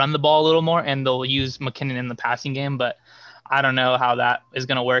run the ball a little more, and they'll use McKinnon in the passing game. But I don't know how that is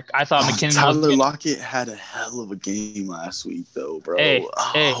going to work. I thought McKinnon Tyler Lockett had a hell of a game last week, though, bro. Hey,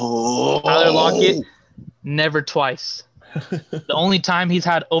 oh. Tyler Lockett, never twice. The only time he's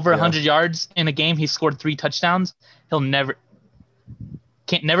had over 100 yards in a game, he scored 3 touchdowns. He'll never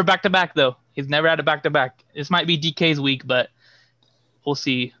back to back though. He's never had a back to back. This might be DK's week, but we'll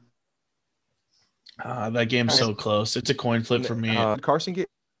see. That game's so close. It's a coin flip for me. Did Carson get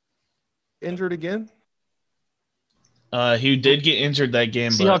injured again? He did get injured that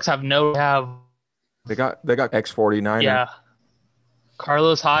game. Seahawks have They got X49. Yeah,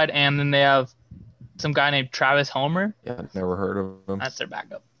 Carlos Hyde, and then they have some guy named Travis Homer. Yeah, never heard of him. That's their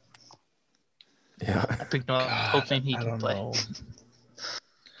backup. Yeah, I picked him up hoping he can play. Know.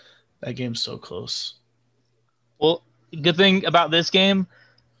 That game's so close. Well, good thing about this game,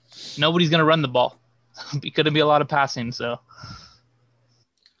 nobody's gonna run the ball. It could be a lot of passing, so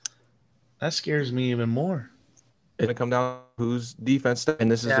that scares me even more. It's gonna come down to who's defense,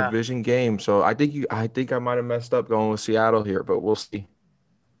 and this is a division game. So I think I might have messed up going with Seattle here, but we'll see.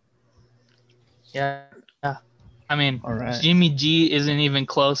 Yeah. I mean, all right. Jimmy G isn't even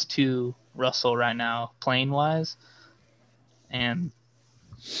close to Russell right now, playing wise, and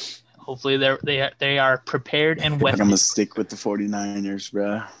hopefully they are prepared and wet. I'm gonna stick with the 49ers,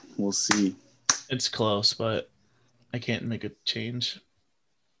 bro. We'll see. It's close, but I can't make a change.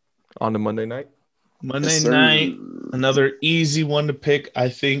 On to Monday night. Monday night, another easy one to pick. I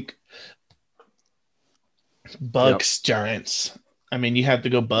think Bucks Giants. I mean, you have to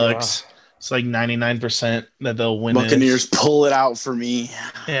go Bucks. Yeah. It's like 99% that they'll win. Buccaneers pull it out for me.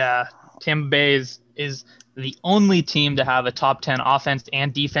 Yeah, Tampa Bay is the only team to have a top 10 offense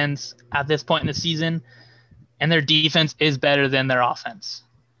and defense at this point in the season, and their defense is better than their offense.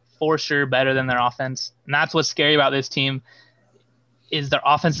 For sure, better than their offense. And that's what's scary about this team is their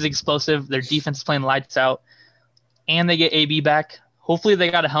offense is explosive, their defense is playing lights out, and they get AB back. Hopefully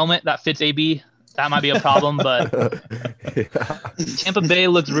they got a helmet that fits AB. That might be a problem, but Tampa Bay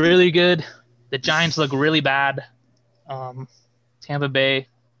looks really good. The Giants look really bad. Tampa Bay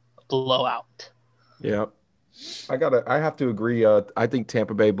blowout. Yeah. I have to agree. I think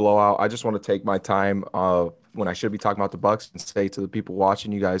Tampa Bay blowout. I just want to take my time when I should be talking about the Bucks and say to the people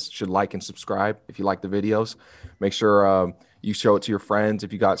watching, you guys should like and subscribe if you like the videos. Make sure you show it to your friends.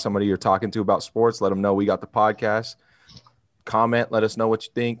 If you got somebody you're talking to about sports, let them know we got the podcast. Comment, let us know what you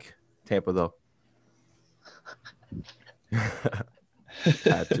think. Tampa, though.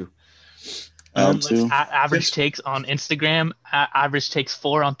 Had to. Average Takes on Instagram. Average Takes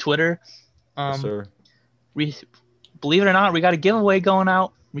 4 on Twitter. Yes, sir. Believe it or not, we got a giveaway going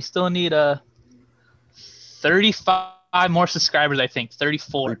out. We still need 35 more subscribers, I think.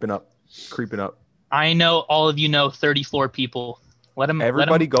 34. Creeping up. I know all of you know 34 people.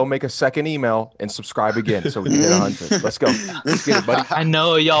 Everybody go make a second email and subscribe again so we can hit 100. Let's go. Let's get it, buddy. I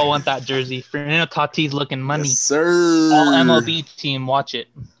know y'all want that jersey. Fernando Tatis looking money. Yes, sir. All MLB team, watch it.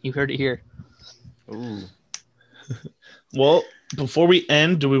 You heard it here. Ooh. Well, before we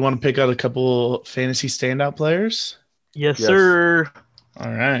end, do we want to pick out a couple fantasy standout players? Yes, sir.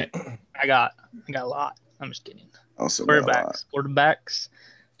 All right. I got a lot. I'm just kidding. Also Quarterbacks.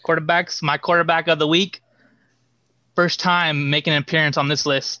 My quarterback of the week. First time making an appearance on this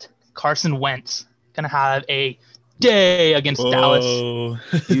list. Carson Wentz. Gonna have a day against Dallas.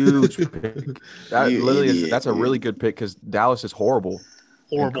 Huge pick. That's a really good pick because Dallas is horrible.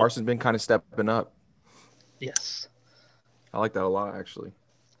 And Carson's been kind of stepping up. Yes. I like that a lot, actually.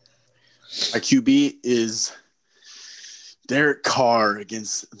 My QB is Derek Carr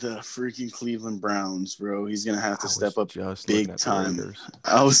against the freaking Cleveland Browns, bro. He's going to have to step up big time.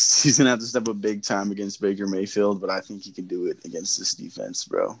 He's going to have to step up big time against Baker Mayfield, but I think he can do it against this defense,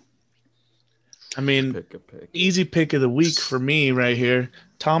 bro. I mean, easy pick of the week for me right here.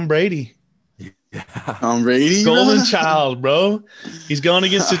 Tom Brady. Yeah. Tom Brady? Golden child, bro. He's going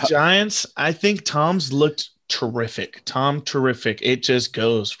against the Giants. I think Tom's looked terrific. Terrific. It just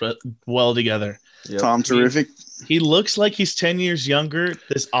goes well together. Yep. Tom terrific. He looks like he's 10 years younger.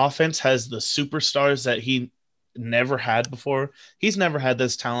 This offense has the superstars that he never had before. He's never had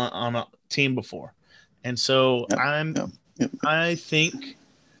this talent on a team before. And so I think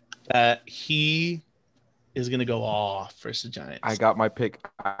that he is going to go off versus the Giants. I got my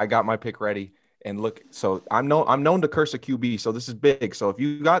pick ready. And look, so I'm known to curse a QB, so this is big. So if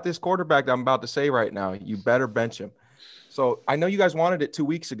you got this quarterback that I'm about to say right now, you better bench him. So I know you guys wanted it 2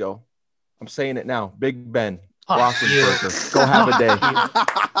 weeks ago. I'm saying it now. Big Ben, Roethlisberger, go have a day.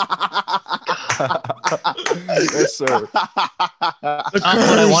 Yes, sir. The Not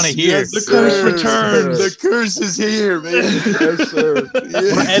what I want to hear. Yes, The curse sir. returns. The curse is here, baby. Yes, sir.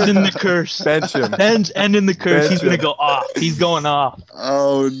 We're ending the curse. Bench him. Ben's ending the curse. He's Bench gonna him. go off. He's going off.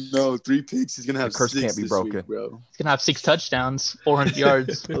 Oh no, 3 picks. He's gonna have curse 6 can't be this broken. week, bro. He's gonna have 6 touchdowns, 400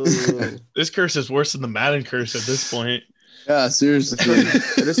 yards. This curse is worse than the Madden curse at this point. Yeah, seriously.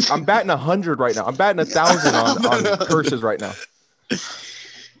 I'm batting 100 right now. I'm batting 1,000 on curses right now.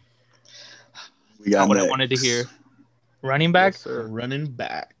 We got Not what I next. wanted to hear. Running back? Yes, sir. Running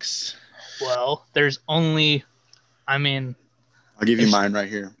backs. Well, there's only, I mean, I'll give you mine right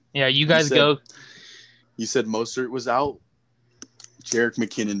here. yeah, you guys said- go. You said Mostert was out. Jerick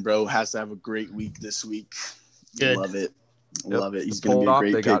McKinnon, bro, has to have a great week this week. Good. Love it. Yep. Love it. He's To gonna pull be it a off,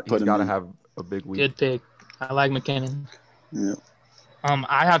 great pick. he's got to have a big week. Good pick. I like McKinnon. Yeah.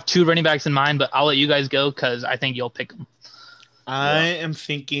 I have 2 running backs in mind, but I'll let you guys go because I think you'll pick them. I am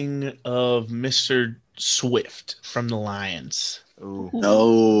thinking of Mr. Swift from the Lions. Ooh.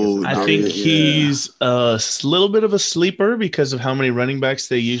 No, I Oh, think yeah. he's a little bit of a sleeper because of how many running backs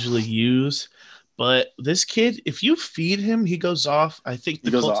they usually use. But this kid, if you feed him, he goes off. I think the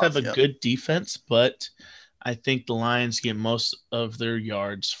He goes Colts off, have a yep. good defense, but I think the Lions get most of their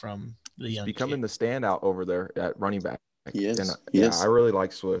yards from the He's young becoming kid. the standout over there at running back. He is. And, He yeah, is. I really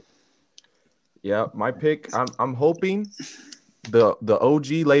like Swift. Yeah, my pick. I'm hoping the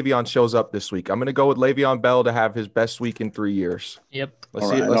OG Le'Veon shows up this week. I'm gonna go with Le'Veon Bell to have his best week in 3 years. Yep, Let's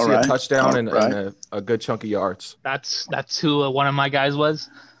All see. right, Let's all see a right, touchdown all and right. a good chunk of yards. that's who one of my guys was.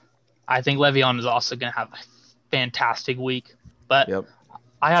 I think Le'Veon is also gonna have a fantastic week. But Yep.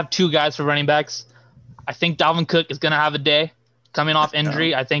 I have 2 guys for running backs. I think Dalvin Cook is gonna have a day coming off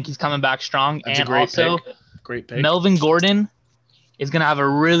injury. I think he's coming back strong, That's a and great also pick. Great pick. Melvin Gordon is going to have a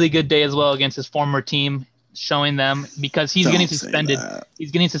really good day as well against his former team, showing them because he's Don't getting say suspended. that.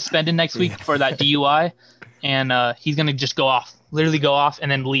 He's getting suspended next week for that DUI, and he's going to just go off, literally go off, and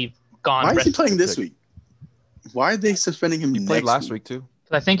then leave. Gone. Why is he Rest- playing this week? Why are they suspending him? He played next last week too.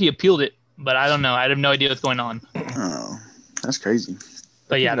 I think he appealed it, but I don't know. I have no idea what's going on. Oh, that's crazy.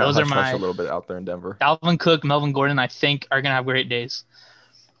 But yeah, Keeping that those are hush-hush my a little bit out there in Denver. Dalvin Cook, Melvin Gordon. I think are going to have great days.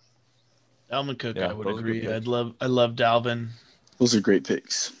 Dalvin Cook, Yeah, I would those are good agree. picks. I love Dalvin. Those are great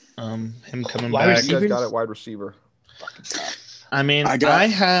picks. Him coming Wide back. You guys receivers? got it, wide receiver. Fucking tough. I mean, I got- I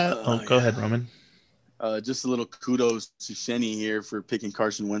have. Oh, go yeah. ahead, Roman. Just a little kudos to Shenny here for picking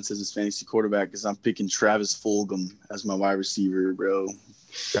Carson Wentz as his fantasy quarterback because I'm picking Travis Fulgham as my wide receiver, bro.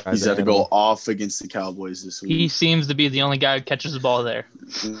 Guy's He's an had to go animal. off against the Cowboys this He week. seems to be the only guy who catches the ball there.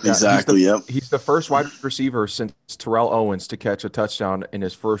 Exactly. Yep. He's the first wide receiver since Terrell Owens to catch a touchdown in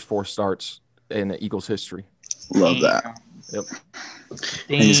his first 4 starts in the Eagles' history. Love that. Yep.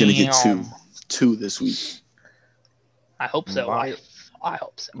 And he's gonna get Damn. two this week. I hope so. My- I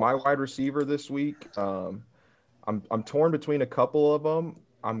hope so. My wide receiver this week, I'm torn between a couple of them.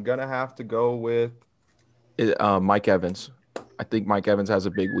 I'm gonna have to go with Mike Evans. I think Mike Evans has a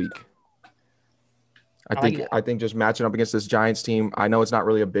big week. I like it. I think just matching up against this Giants team. I know it's not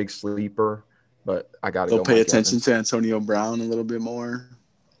really a big sleeper, but I got to They'll go. pay Mike attention Evans. to Antonio Brown a little bit more.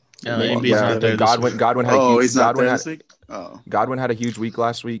 No, Maybe AB's Yeah, not there. this week. Godwin had a Oh, huge, he's not Godwin there had, this week. Oh, Godwin had a huge week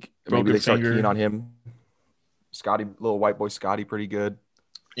last week. Broken Maybe they start finger. keying on him. Scotty, little white boy Scotty, pretty good.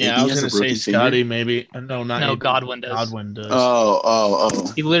 Yeah, AB I was has a gonna say broken finger? Scotty maybe. No, not No, AB. Godwin does. Godwin does.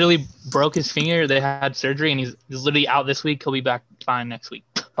 oh. He literally broke his finger. They had surgery, and he's literally out this week. He'll be back fine next week.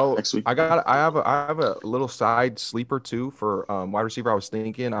 Oh, Next week. I have a little side sleeper too for wide receiver. I was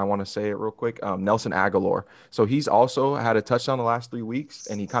thinking, I want to say it real quick. Nelson Aguilar. So he's also had a touchdown the last 3 weeks,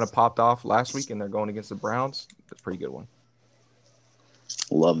 and he kind of popped off last week, and they're going against the Browns. That's a pretty good one.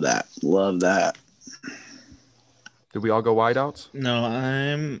 Love that. Love that. Did we all go wideouts? No,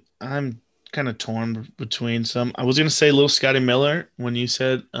 I'm kind of torn between some. I was gonna say little Scotty Miller when you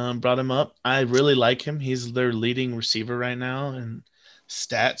said brought him up. I really like him. He's their leading receiver right now and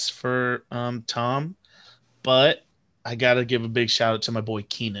stats for Tom. But I gotta give a big shout out to my boy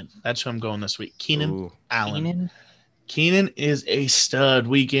Keenan. That's who I'm going this week. Keenan Ooh. Allen. Keenan? Keenan is a stud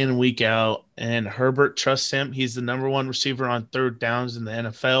week in and week out, and Herbert trusts him. He's the number 1 receiver on third downs in the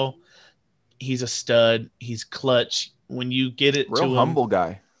NFL. He's a stud. He's clutch. When you get it to Real humble guy.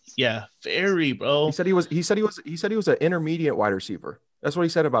 him, yeah, very, bro. He said he was an intermediate wide receiver. That's what he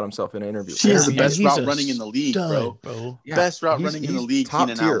said about himself in an interview. He has the Yeah, best he's route a running in the league, Stud, bro. Yeah, Best route he's- running in the he's league, top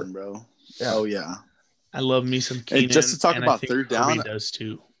Keenan tier. Allen, bro. Yeah. Oh yeah. I love me some Keenan. just to talk and I about think third Herbie down, does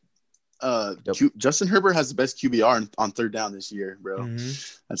too. Yep. Justin Herbert has the best QBR on third down this year, bro.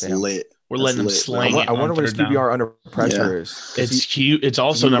 Mhm. That's Damn. lit. We're That's letting him lit, bro. slang it. I wonder on what his third down. QBR under pressure is. 'Cause It's cute. It's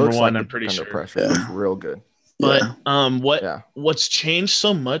also he number looks 1. like I'm pretty under sure. pressure. Yeah. Looks real good. But Yeah. what's changed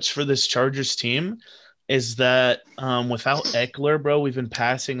so much for this Chargers team is that without Eckler, bro, we've been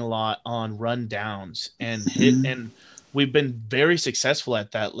passing a lot on run downs and and we've been very successful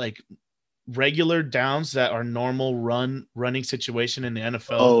at that. Like regular downs that are normal running situation in the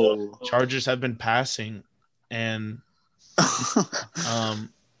NFL, Chargers have been passing. And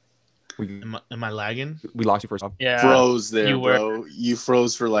am I lagging? We lost you first off. Yeah. Froze there, you were. bro. You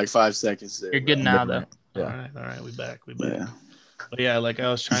froze for like 5 seconds there. You're good bro. now, though. Yeah. All right. We back. Yeah. But yeah, like I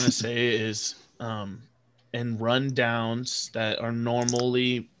was trying to say is in run downs that are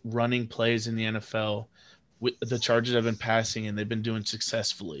normally running plays in the NFL, the Chargers have been passing and they've been doing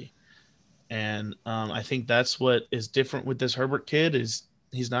successfully. And I think that's what is different with this Herbert kid is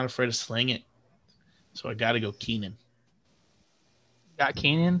he's not afraid to sling it. So I got to go Keenan. Got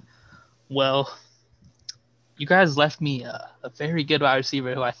Keenan. Well, you guys left me a very good wide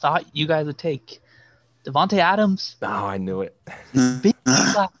receiver who I thought you guys would take. Devontae Adams. Oh, I knew it. Big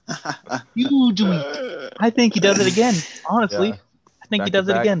huge week. I think he does it again. Honestly, Yeah. I think he Back to does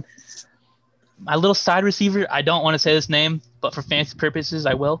it back. again. My little side receiver. I don't want to say this name, but for fancy purposes,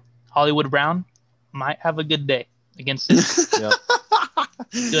 I will. Hollywood Brown might have a good day against this Yep.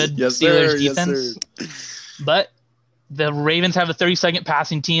 good Yes, Steelers sir. Yes, defense. sir. But the Ravens have a 32nd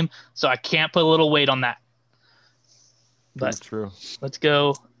passing team, so I can't put a little weight on that. But True. let's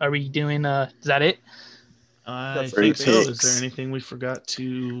go. Are we doing? Is that it? I Free think so. Is picks. there anything we forgot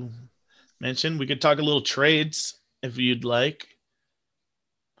to mention? We could talk a little trades if you'd like.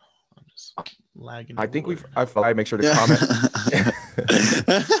 I'm just lagging. I think over. I make sure to comment.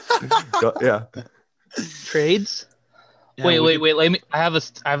 Yeah. Trades. Yeah, wait. we could- Let me. I have a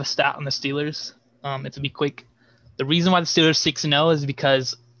stat on the Steelers. It's to be quick. The reason why the Steelers 6-0 is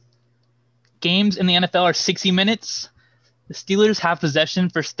because games in the NFL are 60 minutes. The Steelers have possession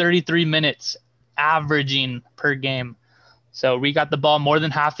for 33 minutes, averaging per game. So we got the ball more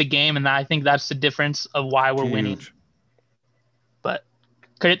than half the game, and I think that's the difference of why we're winning. Huge. But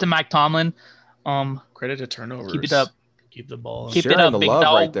credit to Mike Tomlin. Credit to turnovers. Keep it up. Keep the ball. Keep it Sharing up, the big love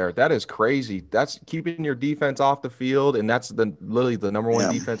dog. right there. That is crazy. That's keeping your defense off the field, and that's literally the number one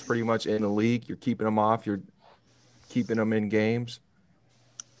Yeah. defense pretty much in the league. You're keeping them off. You're keeping them in games.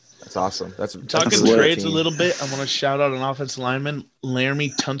 That's awesome. That's Talking that's what- trades a team. little bit. I want to shout out an offensive lineman, Laramie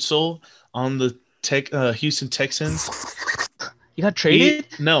Tunsil, on the Houston Texans. You got traded?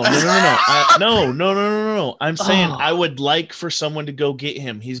 No. I'm saying Oh. I would like for someone to go get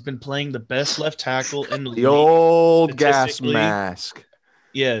him. He's been playing the best left tackle in the The league. old gas Statistically- mask.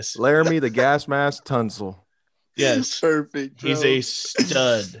 Yes, Laramie the gas mask Tunsil. yes. Perfect. He's bro. a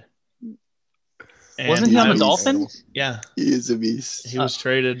stud. Wasn't And he on the I- Dolphins? Yeah, He is a beast. he was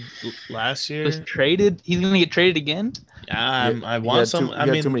traded last He year. was traded. He's gonna get traded again. Yeah, I He want had some. Too, I he had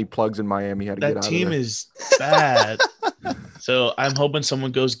mean, too many plugs in Miami. He had to get that out team of there. is bad. So I'm hoping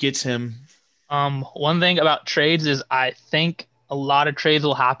someone goes gets him. One thing about trades is I think a lot of trades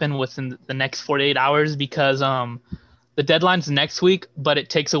will happen within the next 48 hours because the deadline's next week, but it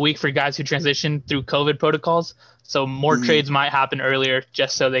takes a week for guys who transition through COVID protocols. So more trades might happen earlier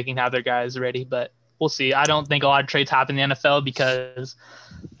just so they can have their guys ready. But we'll see. I don't think a lot of trades happen in the NFL because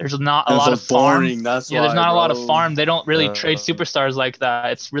there's not a lot of farm. boring. That's Yeah, why, there's not a lot of bro. farm. They don't really trade superstars like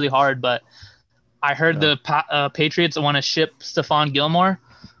that. It's really hard. But I heard the Patriots want to ship Stephon Gilmore.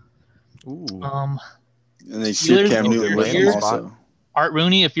 Ooh. And they Steelers, ship Cam if Newton you're with him here- also. Art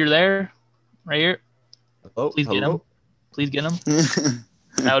Rooney, if you're there, right here, Hello? please get him. Hello? Please get him.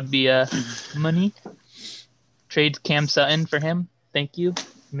 That would be money. Trade Cam Sutton for him. Thank you.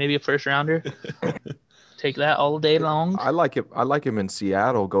 Maybe a first rounder. Take that all day long. I like him. I like him in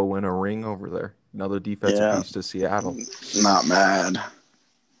Seattle. Go win a ring over there. Another defensive Yeah. piece to Seattle. Not mad.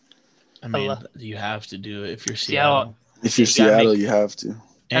 I mean, love- you have to do it if you're Seattle. Seattle. If you're You gotta Seattle, make- you have to. Gotta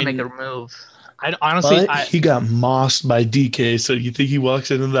And- make a move. I honestly, But he got mossed by DK. So you think he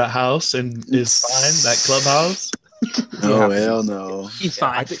walks into that house and is fine? That clubhouse? No, Yeah. hell no. he's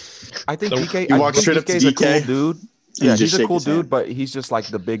fine. I think So DK. you I walk think straight up to DK's a cool DK? dude. You Yeah, just he's a shake cool his dude, hand. but he's just like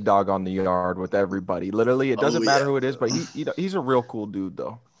the big dog on the yard with everybody. Literally, it doesn't Oh, matter yeah. who it is, but he's a real cool dude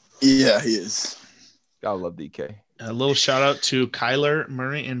though. Yeah, he is. Gotta love DK. A little shout out to Kyler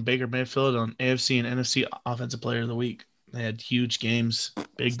Murray and Baker Mayfield on AFC and NFC Offensive Player of the Week. They had huge games,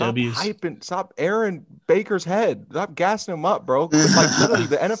 big Stop W's. hyping. Stop airing Baker's head. Stop gassing him up, bro. Like literally,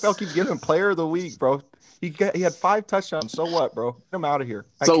 the NFL keeps giving him Player of the Week, bro. He had 5 touchdowns. So what, bro? Get him out of here.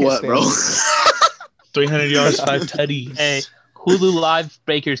 I So can't what, stand bro? him. 300 yards, 5 tutties. Hey, Hulu Live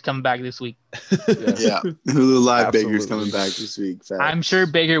Baker's coming back this week. Yeah. Hulu Live Baker's Absolutely. coming back this week. Fact. I'm sure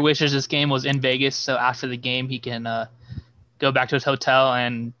Baker wishes this game was in Vegas, so after the game he can go back to his hotel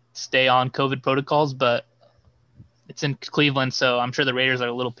and stay on COVID protocols. But it's in Cleveland, so I'm sure the Raiders are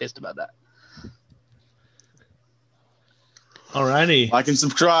a little pissed about that. Alrighty. Like and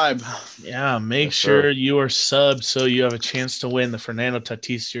subscribe. Yeah, make Yes, sure sir. you are subbed so you have a chance to win the Fernando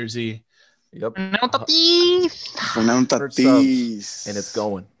Tatis jersey. Yep. Fernando Tatis. Tatis. And it's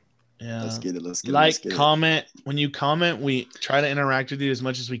going. Yeah. Let's get it. Let's get it. Like, Let's get it. comment. When you comment, we try to interact with you as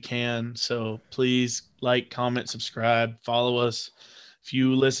much as we can. So please like, comment, subscribe, follow us. If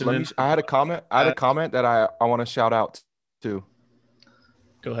you listen, I had a comment. That I want to shout out to.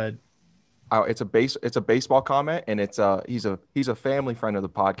 go ahead. It's a baseball comment, and it's he's a family friend of the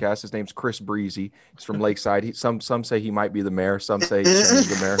podcast. His name's Chris Breezy. He's from Lakeside. Some say he might be the mayor. Some say he's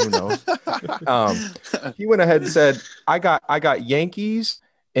the mayor. Who knows? He went ahead and said, "I got Yankees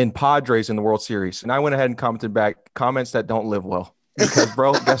and Padres in the World Series," and I went ahead and commented back comments that don't live well. Because,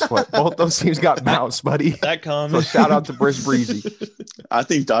 bro, guess what? Both those teams got bounced, buddy. That So comment. shout out to Chris Breezy. I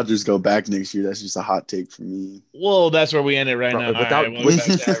think Dodgers go back next year. That's just a hot take for me. Well, that's where we end it right Bro, now. without- All right, welcome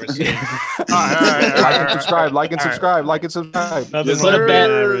back to Average Team. Like and subscribe. Like and subscribe. Like and subscribe. Nothing Yes, but a sir.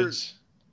 bad average.